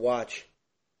chance to watch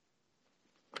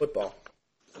football.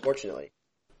 Unfortunately,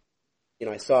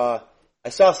 I saw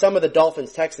some of the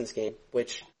Dolphins-Texans game,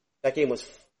 which that game was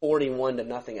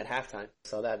 41-0 at halftime.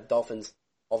 So that Dolphins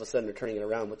all of a sudden are turning it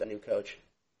around with that new coach.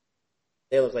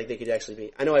 They look like they could actually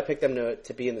be. I know I picked them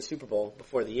to be in the Super Bowl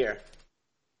before the year.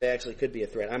 They actually could be a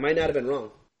threat. I might not have been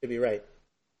wrong. Could be right.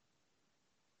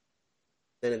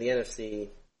 Then in the NFC,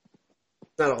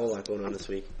 not a whole lot going on this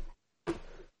week. All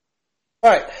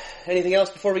right. Anything else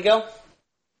before we go?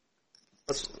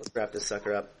 Let's wrap this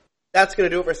sucker up. That's going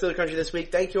to do it for Steeler Country this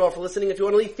week. Thank you all for listening. If you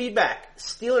want to leave feedback,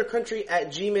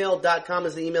 SteelerCountry@gmail.com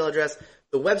is the email address.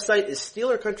 The website is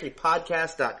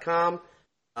SteelerCountryPodcast.com.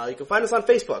 You can find us on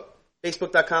Facebook,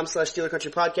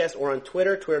 Facebook.com/SteelerCountryPodcast, or on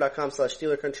Twitter,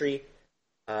 Twitter.com/SteelerCountry.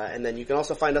 And then you can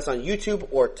also find us on YouTube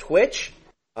or Twitch.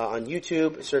 On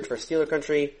YouTube, search for Steeler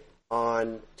Country.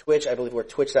 On Twitch, I believe we're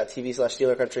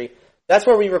twitch.tv/Steeler Country. That's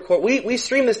where we record. We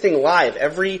stream this thing live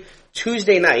every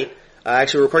Tuesday night.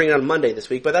 Actually, we're recording it on Monday this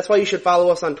week, but that's why you should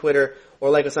follow us on Twitter or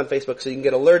like us on Facebook so you can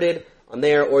get alerted on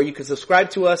there, or you can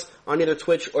subscribe to us on either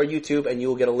Twitch or YouTube, and you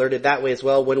will get alerted that way as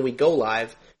well when we go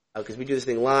live, because we do this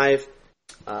thing live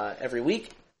every week.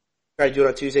 Try to do it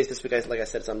on Tuesdays. This week, like I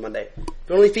said, it's on Monday. If you want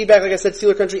to leave feedback, like I said,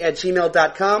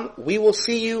 SteelerCountry@gmail.com. We will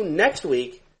see you next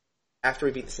week after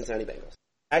we beat the Cincinnati Bengals.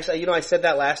 Actually, I said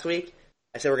that last week.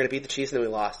 I said we're going to beat the Chiefs, and then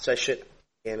we lost, so I should.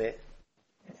 Damn it.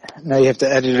 Now you have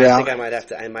to edit it out. I think I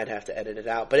might have to edit it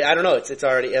out, but I don't know. It's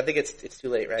already. I think it's too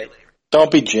late, right? Don't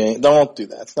be jinx. Don't do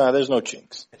that. There's no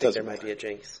jinx. I think there might be a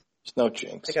jinx. There's no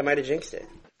jinx. I think I might have jinxed it.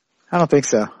 I don't think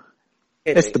so.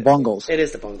 It's the Bungles. It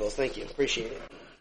is the Bungles. Thank you. Appreciate it.